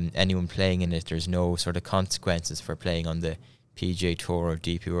anyone playing in it, there's no sort of consequences for playing on the PGA Tour or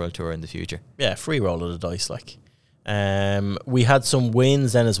DP World Tour in the future. Yeah, free roll of the dice, like. We had some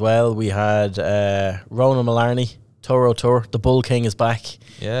wins then as well. We had Ronan Mullarney, Toro Tour. The Bull King is back,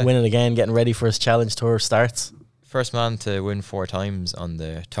 winning again, getting ready for his Challenge Tour starts. First man to win 4 times on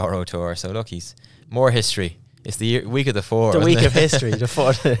the Toro Tour. So look, he's more history It's the week of the four. The isn't week it? of history, the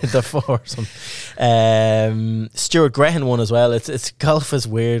foursome. Stuart Grehan won as well. It's golf is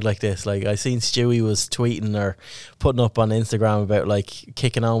weird like this. Like I seen Stewie was tweeting or putting up on Instagram about like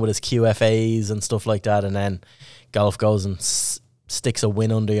kicking on with his QFAs and stuff like that, and then golf goes and sticks a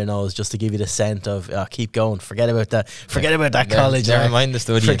win under your nose just to give you the scent of keep going. Forget about that. Forget about that college. Never mind the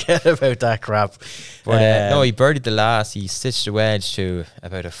study. Forget about that crap. But no, he birdied the last. He stitched the wedge to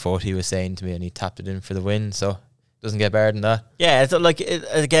about a foot, he was saying to me, and he tapped it in for the win. So doesn't get better than that. Yeah, it's like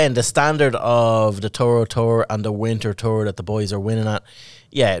again the standard of the Toro Tour and the Winter Tour that the boys are winning at.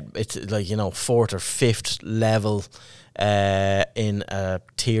 Yeah, it's like fourth or fifth level in a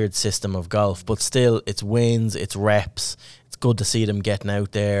tiered system of golf, but still it's wins, it's reps. It's good to see them getting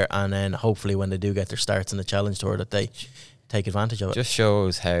out there, and then hopefully when they do get their starts in the Challenge Tour that they take advantage of it. Just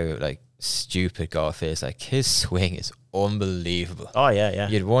shows how like stupid golf is. Like his swing is unbelievable. Oh yeah.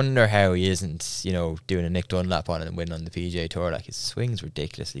 You'd wonder how he isn't, doing a Nick Dunlap on it and winning on the PGA Tour. Like his swing's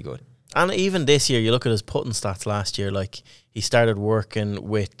ridiculously good. And even this year, you look at his putting stats last year, like he started working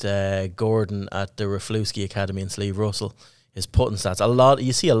with Gordon at the Raflewski Academy in Slieve Russell. His putting stats,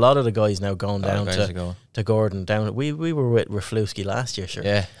 you see a lot of the guys now going down to Gordon. We were with Raflewski last year, sure.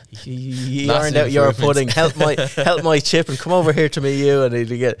 Yeah. You ironed out your putting. Help my chip and come over here to me, you. And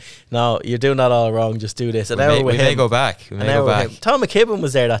you get, no, you're doing that all wrong. Just do this. We may go back. Tom McKibben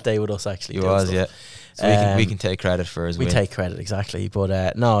was there that day with us, actually. He was, yeah. So we can take credit for his win. We take credit, exactly.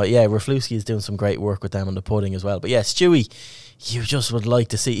 But no, yeah, Raflewski is doing some great work with them on the putting as well. But yeah, Stewie, you just would like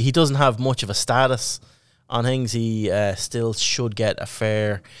to see. He doesn't have much of a status on things. He still should get a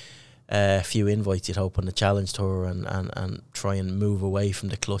fair few invites, you'd hope, on the Challenge Tour and try and move away from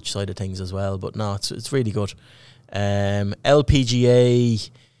the clutch side of things as well. But no, it's really good. LPGA,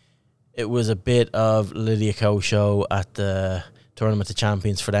 it was a bit of Lydia Ko show at the Tournament of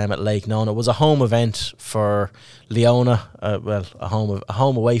Champions for them at Lake Nona. It was a home event for Leona. A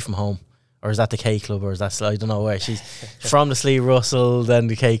home away from home. Or is that the K Club, or is that, I don't know where. She's from the Slieve Russell, then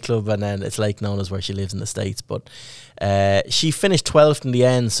the K Club, and then it's Lake Nona's where she lives in the States. But she finished 12th in the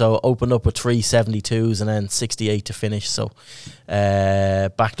end, so opened up with 372s and then 68 to finish. So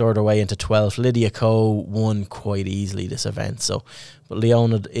backdoored her way into 12th. Lydia Ko won quite easily this event. So, but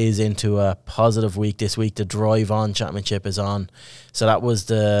Leona is into a positive week this week. The Drive On Championship is on. So that was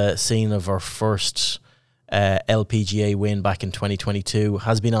the scene of her first LPGA win back in 2022.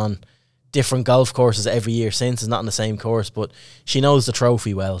 Has been on different golf courses every year since. It's not on the same course, but she knows the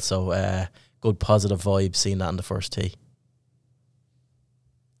trophy well, so good positive vibes seeing that on the first tee.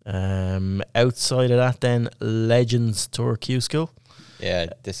 Outside of that then, Legends Tour Q School. Yeah,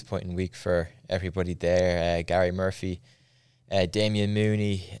 disappointing week for everybody there. Gary Murphy, Damien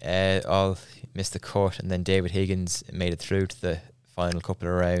Mooney all missed the cut, and then David Higgins made it through to the final couple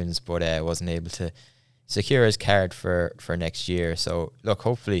of rounds, but wasn't able to secure his card for next year. So look,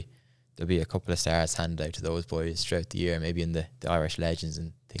 hopefully there'll be a couple of stars handed out to those boys throughout the year, maybe in the Irish Legends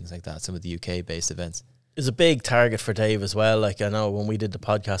and things like that, some of the UK-based events. It's a big target for Dave as well. Like, I know when we did the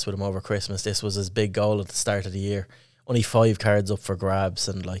podcast with him over Christmas, this was his big goal at the start of the year. Only 5 cards up for grabs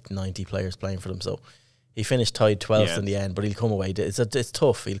and like 90 players playing for them. So he finished tied 12th in the end, but he'll come away. It's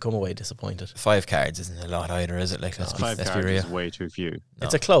tough. He'll come away disappointed. 5 cards isn't a lot either, is it? Like, let's be real. Is way too few. No.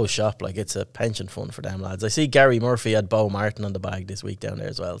 It's a closed shop. Like, it's a pension fund for them lads. I see Gary Murphy had Bo Martin on the bag this week down there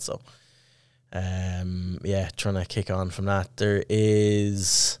as well. So trying to kick on from that. There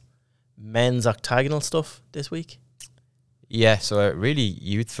is men's octagonal stuff this week. Yeah, so a really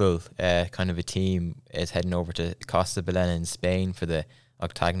youthful kind of a team is heading over to Costa Belena in Spain for the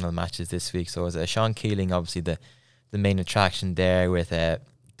octagonal matches this week. So it's Sean Keeling, obviously the main attraction there, with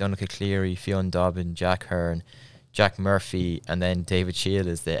Donica Cleary, Fionn Dobbin, Jack Hearn, Jack Murphy, and then David Shield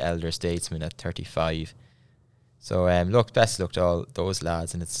is the elder statesman at 35. So best luck to all those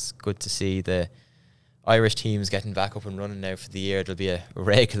lads, and it's good to see the Irish teams getting back up and running now for the year. There'll be a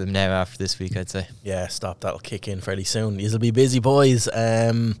rake of them now after this week, I'd say. Yeah, that'll kick in fairly soon. You'll be busy, boys.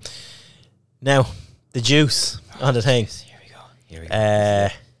 Now, the juice on the thing. Here we go.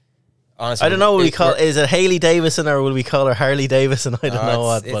 Honestly, I don't know. Is it Hailey Davidson or will we call her Harley Davidson? I don't know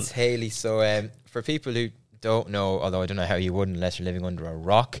what. It's Hailey. So for people who don't know, although I don't know how you wouldn't unless you're living under a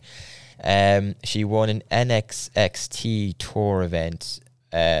rock, she won an NXXT tour event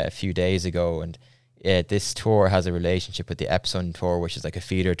a few days ago, and this tour has a relationship with the Epsom Tour, which is like a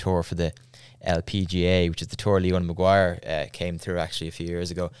feeder tour for the LPGA, which is the tour Leona Maguire came through actually a few years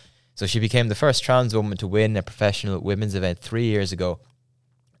ago. So she became the first trans woman to win a professional women's event 3 years ago,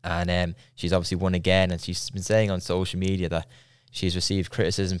 and she's obviously won again, and she's been saying on social media that she's received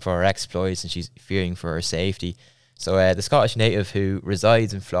criticism for her exploits and she's fearing for her safety. So the Scottish native who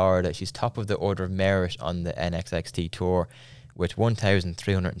resides in Florida, she's top of the order of merit on the NXXT Tour with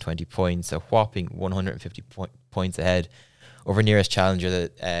 1,320 points, a whopping 150 points ahead over nearest challenger.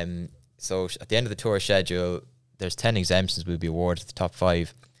 So at the end of the tour schedule, there's 10 exemptions will be awarded to the top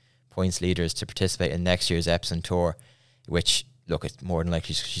 5 points leaders to participate in next year's Epsom Tour, which, look, it's more than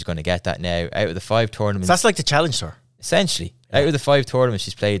likely she's going to get that now. Out of the 5 tournaments... So that's like the Challenge Tour? Essentially. Yeah. Out of the 5 tournaments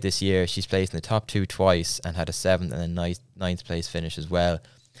she's played this year, she's placed in the top 2 twice and had a 7th and a ninth place finish as well.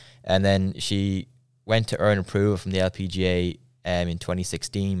 And then she went to earn approval from the LPGA in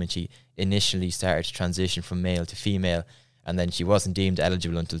 2016 when she initially started to transition from male to female, and then she wasn't deemed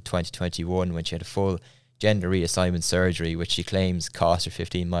eligible until 2021 when she had a full gender reassignment surgery, which she claims cost her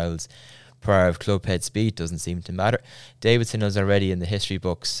 15 miles per hour of club head speed. Doesn't seem to matter. Davidson is already in the history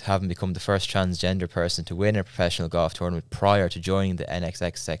books, having become the first transgender person to win a professional golf tournament prior to joining the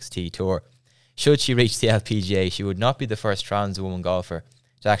NXXT Tour. Should she reach the LPGA, she would not be the first trans woman golfer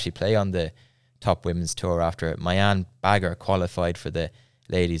to actually play on the top women's tour, after Mayanne Bagger qualified for the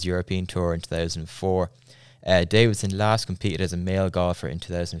Ladies European Tour in 2004. Davidson last competed as a male golfer in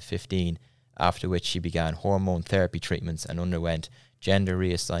 2015, after which she began hormone therapy treatments and underwent gender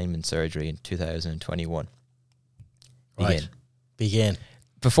reassignment surgery in 2021. Begin.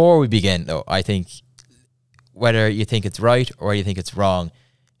 Before we begin, though, I think whether you think it's right or you think it's wrong,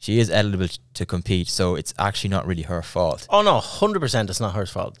 she is eligible to compete, so it's actually not really her fault. Oh no, 100% it's not her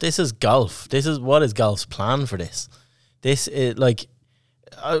fault. This is golf. What is golf's plan for this? This is like,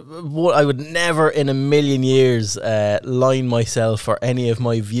 I would never in a million years line myself for any of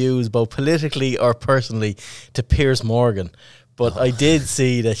my views, both politically or personally, to Piers Morgan. But I did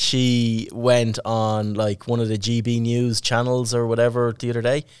see that she went on like one of the GB News channels or whatever the other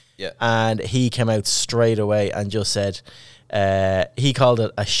day. Yeah. And he came out straight away and just said, he called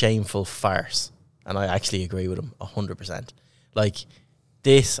it a shameful farce. And I actually agree with him 100%. Like,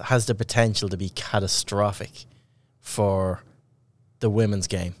 this has the potential to be catastrophic for the women's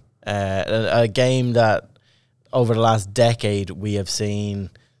game. A game that over the last decade we have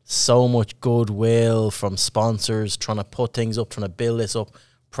seen so much goodwill from sponsors trying to put things up, trying to build this up,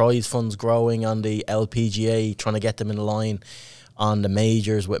 prize funds growing on the LPGA, trying to get them in line on the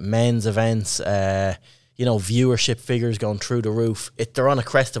majors with men's events, viewership figures going through the roof. They're on a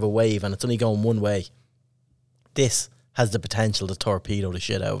crest of a wave and it's only going one way. This has the potential to torpedo the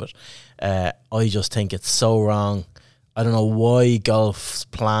shit out of it. I just think it's so wrong. I don't know why golf's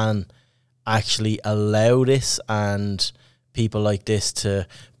plan actually allow this and people like this to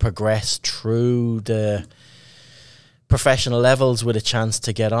progress through the professional levels with a chance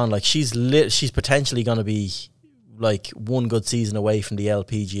to get on. Like, she's potentially going to be like one good season away from the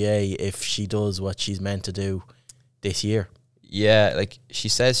LPGA if she does what she's meant to do this year. Yeah, like, she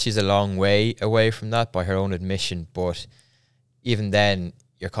says she's a long way away from that by her own admission, but even then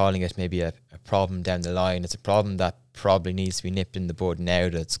you're calling it maybe a problem down the line. It's a problem that probably needs to be nipped in the bud now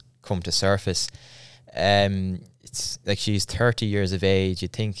that it's come to surface. It's like, she's 30 years of age.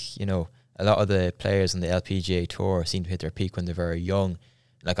 You'd think, a lot of the players on the LPGA Tour seem to hit their peak when they're very young.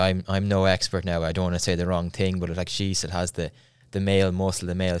 Like, I'm no expert now. I don't want to say the wrong thing, but like, she still has the male muscle,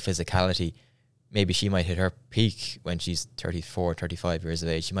 the male physicality. Maybe she might hit her peak when she's 34, 35 years of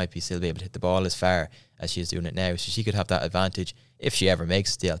age. She might still be able to hit the ball as far as she's doing it now. So she could have that advantage if she ever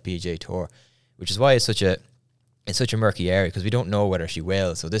makes the LPGA Tour, which is why it's such a murky area, because we don't know whether she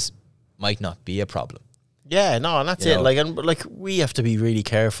will. So this might not be a problem. Yeah, no, and that's it. Like, we have to be really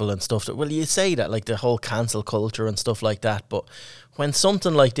careful and stuff. Well, you say that, like, the whole cancel culture and stuff like that, but when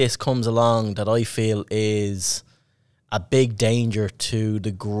something like this comes along that I feel is a big danger to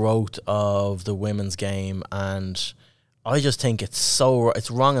the growth of the women's game, and I just think it's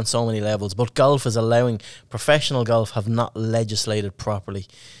wrong on so many levels. But golf is professional golf have not legislated properly.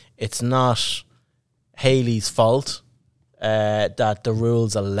 It's not Hailey's fault that the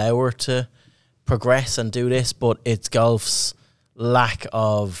rules allow her to progress and do this, but it's golf's lack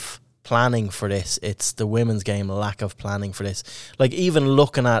of planning for this. It's the women's game lack of planning for this. Like, even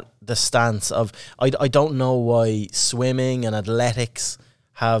looking at the stance of, I don't know why swimming and athletics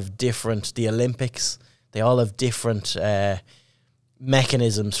have different, the Olympics, they all have different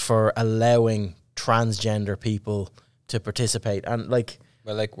mechanisms for allowing transgender people to participate. And like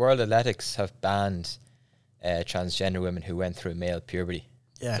World Athletics have banned transgender women who went through male puberty.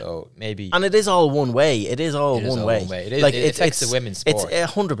 Yeah. So maybe, and it is all one way. It is all one way. It affects the women's sport.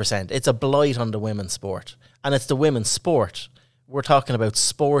 It's 100%. It's a blight on the women's sport, and it's the women's sport. We're talking about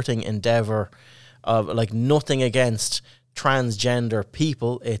sporting endeavor of, like, nothing against transgender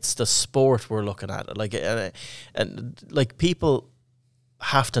people. It's the sport we're looking at. Like, and like, people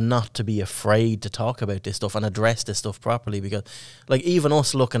have to not to be afraid to talk about this stuff and address this stuff properly, because like even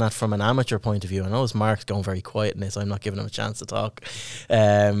us looking at from an amateur point of view, I know Mark's going very quiet in this, I'm not giving him a chance to talk,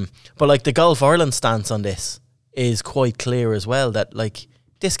 but like the Golf Ireland stance on this is quite clear as well, that like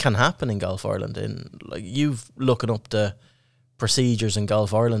this can happen in Golf Ireland, and like you've looking up the procedures in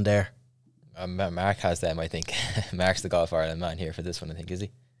Golf Ireland there. Mark has them, I think. Mark's the Golf Ireland man here for this one, I think, is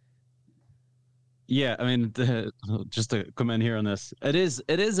he? Yeah, I mean, just to come in here on this, it is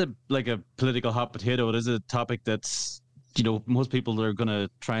a political hot potato. It is a topic that's, you know, most people are going to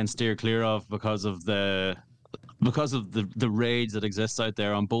try and steer clear of because of the rage that exists out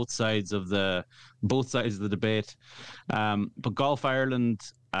there on both sides of the debate. But Golf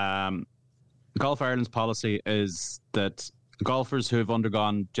Ireland's policy is that golfers who have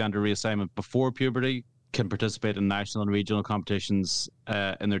undergone gender reassignment before puberty can participate in national and regional competitions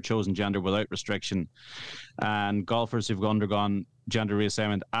in their chosen gender without restriction. And golfers who've undergone gender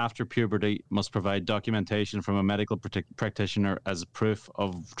reassignment after puberty must provide documentation from a medical practitioner as proof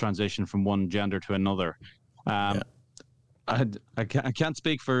of transition from one gender to another. I can't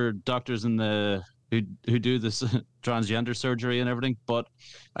speak for doctors in the who do this transgender surgery and everything, but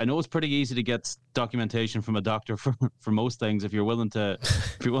I know it's pretty easy to get documentation from a doctor for most things. If you're willing to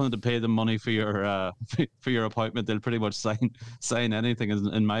pay them money for your appointment, they'll pretty much sign anything,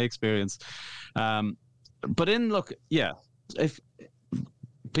 in my experience. But if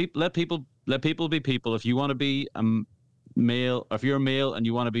let people be people. If you want to be a male, if you're a male and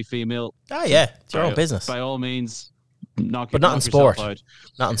you want to be female, it's your own business. By all means. Not in sport.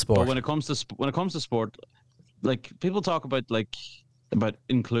 Not in sport. But when it comes to sport, like people talk about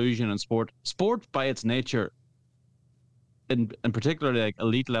inclusion in sport. Sport by its nature, in particularly like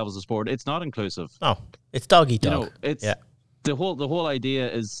elite levels of sport, it's not inclusive. No, it's dog eat dog. You know, it's the whole idea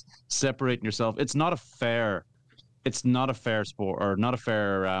is separating yourself. It's not a fair sport, or not a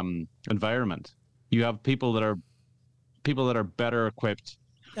fair environment. You have people that are better equipped.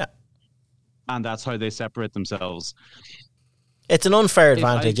 And that's how they separate themselves. It's an unfair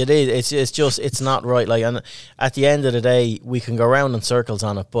advantage. It is. It's not right. Like, and at the end of the day, we can go around in circles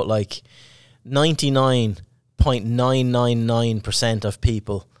on it, but like 99.999% of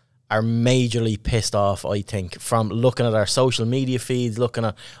people are majorly pissed off, I think, from looking at our social media feeds, looking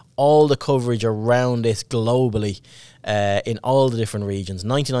at all the coverage around this globally, in all the different regions.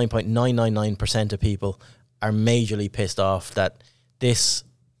 99.999% of people are majorly pissed off that this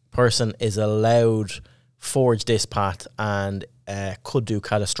person is allowed forge this path and could do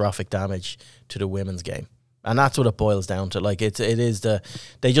catastrophic damage to the women's game. And that's what it boils down to. Like they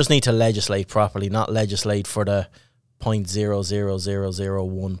just need to legislate properly, not legislate for the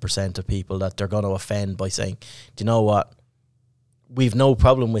 0.00001% of people that they're going to offend by saying, do you know what, we've no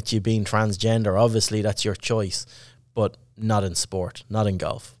problem with you being transgender, obviously that's your choice, but not in sport, not in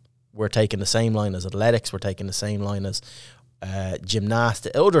golf. We're taking the same line as athletics, we're taking the same line as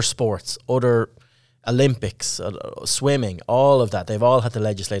gymnastics, other sports, other Olympics, swimming, all of that. They've all had to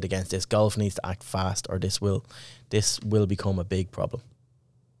legislate against this. Golf needs to act fast, or this will become a big problem.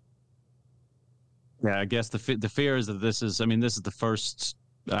 Yeah, I guess the fear is that this is the first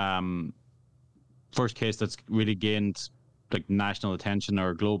case that's really gained like national attention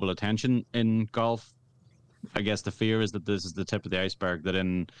or global attention in golf. I guess the fear is that this is the tip of the iceberg, that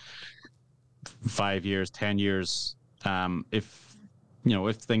in 5 years, 10 years, if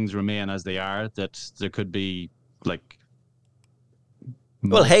things remain as they are, that there could be like.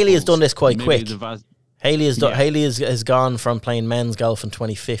 Well, Hailey has done this quite quick. Hailey has gone from playing men's golf in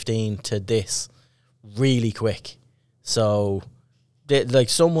 2015 to this really quick. So, like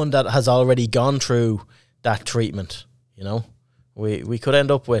someone that has already gone through that treatment, you know, we could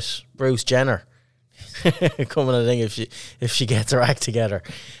end up with Bruce Jenner coming, I think, if she gets her act together.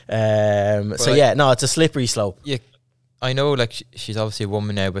 It's a slippery slope. Yeah. I know, like, she's obviously a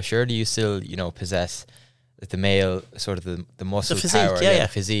woman now, but surely you still, possess the male sort of the muscle power, the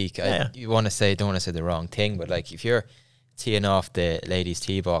physique. You don't want to say the wrong thing, but like if you're teeing off the ladies'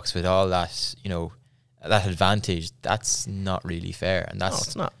 tee box with all that, that advantage, that's not really fair, and that's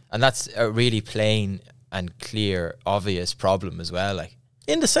it's not, and that's a really plain and clear, obvious problem as well. Like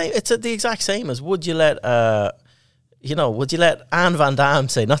it's the exact same as would you let Anne Van Damme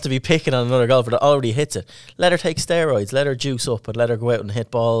say, not to be picking on another golfer that already hits it, let her take steroids, let her juice up and let her go out and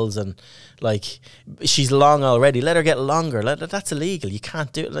hit balls, and like she's long already, let her get longer. That's illegal. You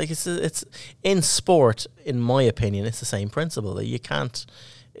can't do it. Like it's in sport, in my opinion, it's the same principle. You can't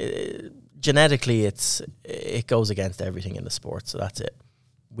genetically, it goes against everything in the sport. So that's it.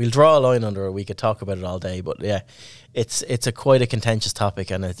 we'll draw a line under it. We could talk about it all day, but yeah, it's a quite a contentious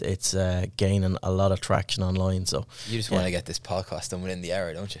topic, and it's gaining a lot of traction online. So you just want to get this podcast done within the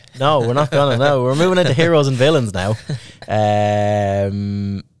hour, don't you? No, we're not gonna. No, we're moving into heroes and villains now.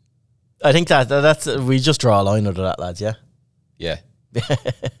 I think that's we just draw a line under that, lads. Yeah. Yeah.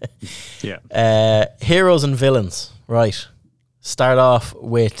 Yeah. Heroes and villains. Right. Start off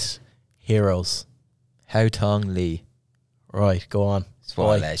with heroes. Hao Tong Lee. Right, go on.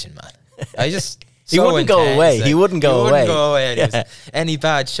 What a legend, man. I just... He wouldn't go away. He wouldn't go away. And any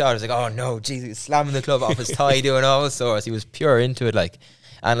bad shot, I was like, oh no, Jesus, he's slamming the club off his tie, doing all sorts. He was pure into it, like,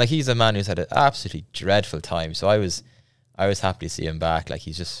 and like he's a man who's had an absolutely dreadful time. So I was happy to see him back. Like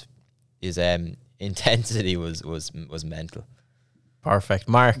he's just his intensity was mental. Perfect.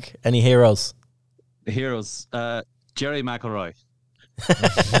 Mark, any heroes? Heroes. Jerry McIlroy.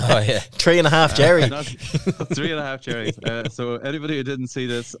 Oh yeah, 3.5 Jerry. 3.5 Jerry. So anybody who didn't see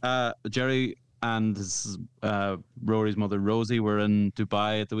this, Jerry and his, Rory's mother Rosie were in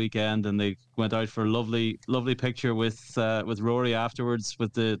Dubai at the weekend, and they went out for a lovely picture with Rory afterwards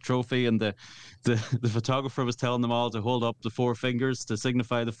with the trophy, and the photographer was telling them all to hold up the 4 fingers to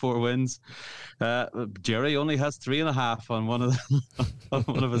signify the 4 wins. Jerry only has 3.5 on one of on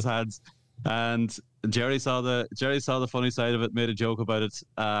one of his hands, and Jerry saw the funny side of it, made a joke about it.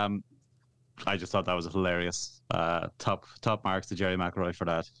 I just thought that was hilarious. Top marks to Jerry McIlroy for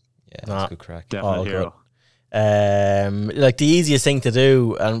that. Yeah, that's good crack. Definite hero. Like the easiest thing to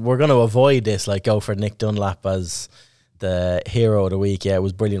do, and we're going to avoid this, like go for Nick Dunlap as the hero of the week. Yeah, it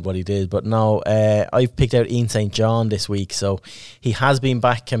was brilliant what he did. But no, I've picked out Ian St. John this week. So he has been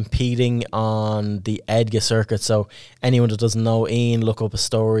back competing on the Edga circuit. So anyone that doesn't know Ian, look up a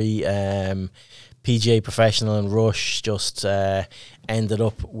story. PGA professional in Rush, just ended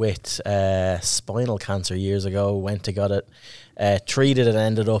up with spinal cancer years ago, went to got it treated, and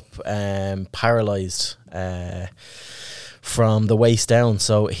ended up paralysed from the waist down.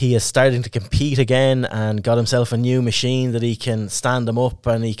 So he is starting to compete again and got himself a new machine that he can stand him up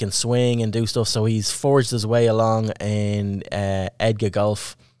and he can swing and do stuff. So he's forged his way along in Edga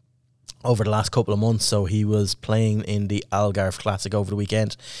Golf over the last couple of months. So he was playing in the Algarve Classic over the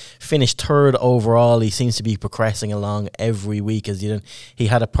weekend, finished 3rd overall. He seems to be progressing along every week, as he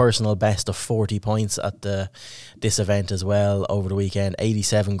had a personal best of 40 points at this event as well over the weekend,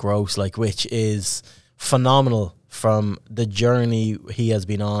 87 gross, like, which is phenomenal from the journey he has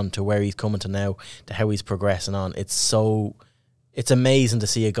been on to where he's coming to now, to how he's progressing on. It's amazing to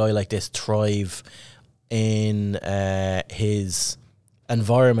see a guy like this thrive in his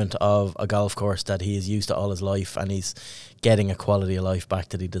environment of a golf course that he is used to all his life, and he's getting a quality of life back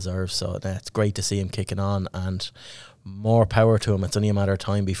that he deserves. So it's great to see him kicking on, and more power to him. It's only a matter of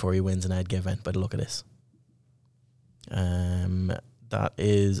time before he wins an Edga event by the look of this. That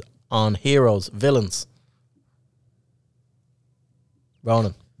is on heroes. Villains.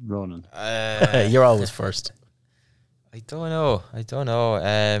 Ronan. You're always first. I don't know.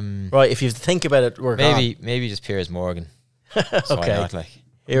 Right, if you think about it, we're maybe just Piers Morgan. So okay. Not, like,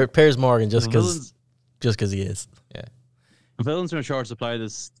 here, Piers Morgan, just because he is. Yeah. Villains are in short supply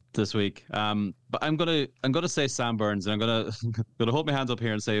this week. But I'm gonna say Sam Burns, and I'm gonna hold my hands up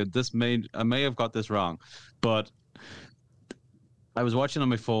here and say I may have got this wrong, but I was watching on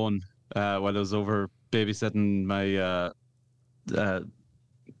my phone while I was over babysitting my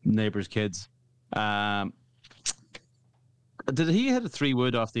neighbour's kids. Did he hit a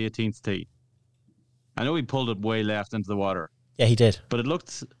 3-wood off the 18th tee? I know he pulled it way left into the water. Yeah, he did. But it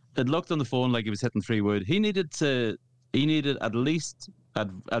looked on the phone like he was hitting 3-wood. He needed at least,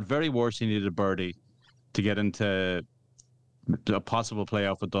 at very worst, he needed a birdie to get into a possible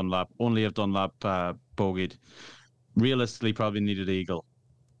playoff with Dunlap. Only if Dunlap bogeyed. Realistically, probably needed eagle.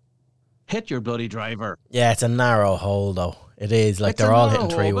 Hit your bloody driver. Yeah, it's a narrow hole though. It is, like, they're all hitting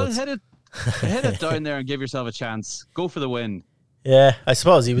 3-woods. Well, hit it down there and give yourself a chance. Go for the win. Yeah, I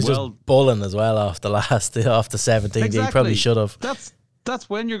suppose he was just bulling as well off the 17th. Exactly. He probably should have. That's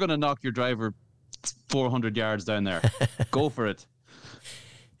when you're going to knock your driver 400 yards down there. Go for it.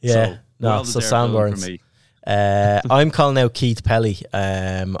 Yeah, so Sam Burns. I'm calling out Keith Pelly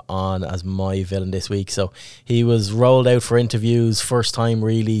on as my villain this week. So he was rolled out for interviews, first time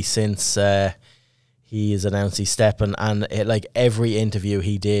really since he has announced he's stepping, and like every interview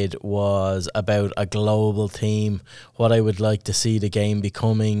he did was about a global team, what I would like to see the game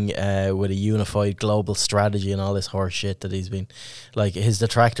becoming with a unified global strategy and all this horse shit that he's been, like, his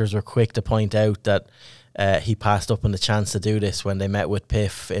detractors were quick to point out that he passed up on the chance to do this when they met with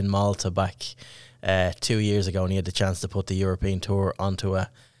Piff in Malta back 2 years ago, and he had the chance to put the European Tour onto a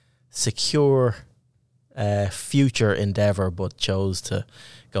secure future endeavour, but chose to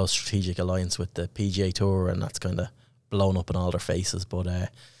go strategic alliance with the PGA Tour, and that's kind of blown up in all their faces. But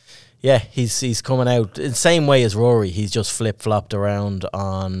yeah, he's coming out in the same way as Rory. He's just flip-flopped around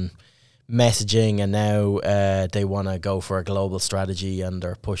on messaging, and now they want to go for a global strategy, and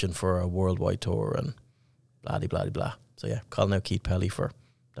they're pushing for a worldwide tour and blah blah blah. So yeah, calling out Keith Pelly for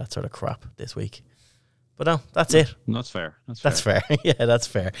that sort of crap this week. But no, that's it. That's fair. That's fair. Yeah, that's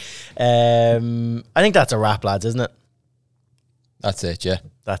fair. I think that's a wrap, lads, isn't it? That's it, yeah.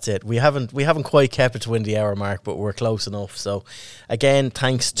 That's it. We haven't quite kept it to win the hour mark, but we're close enough. So again,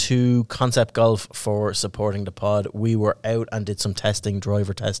 thanks to Concept Golf for supporting the pod. We were out and did some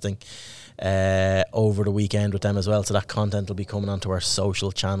driver testing over the weekend with them as well. So that content will be coming onto our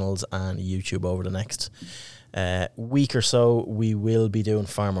social channels and YouTube over the next week or so. We will be doing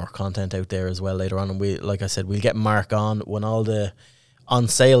far more content out there as well later on. And like I said, we'll get Mark on when all the on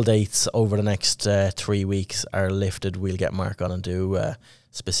sale dates over the next 3 weeks are lifted. We'll get Mark on and do a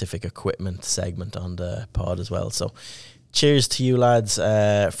specific equipment segment on the pod as well. So cheers to you lads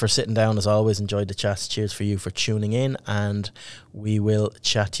for sitting down as always. Enjoyed the chats. Cheers for you for tuning in, and we will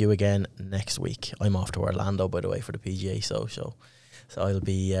chat to you again next week. I'm off to Orlando, by the way, for the PGA so I'll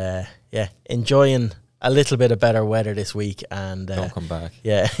be enjoying a little bit of better weather this week, and don't come back.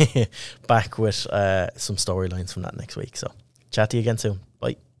 Yeah, back with some storylines from that next week. So chat to you again soon.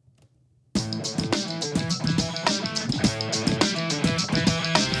 Bye.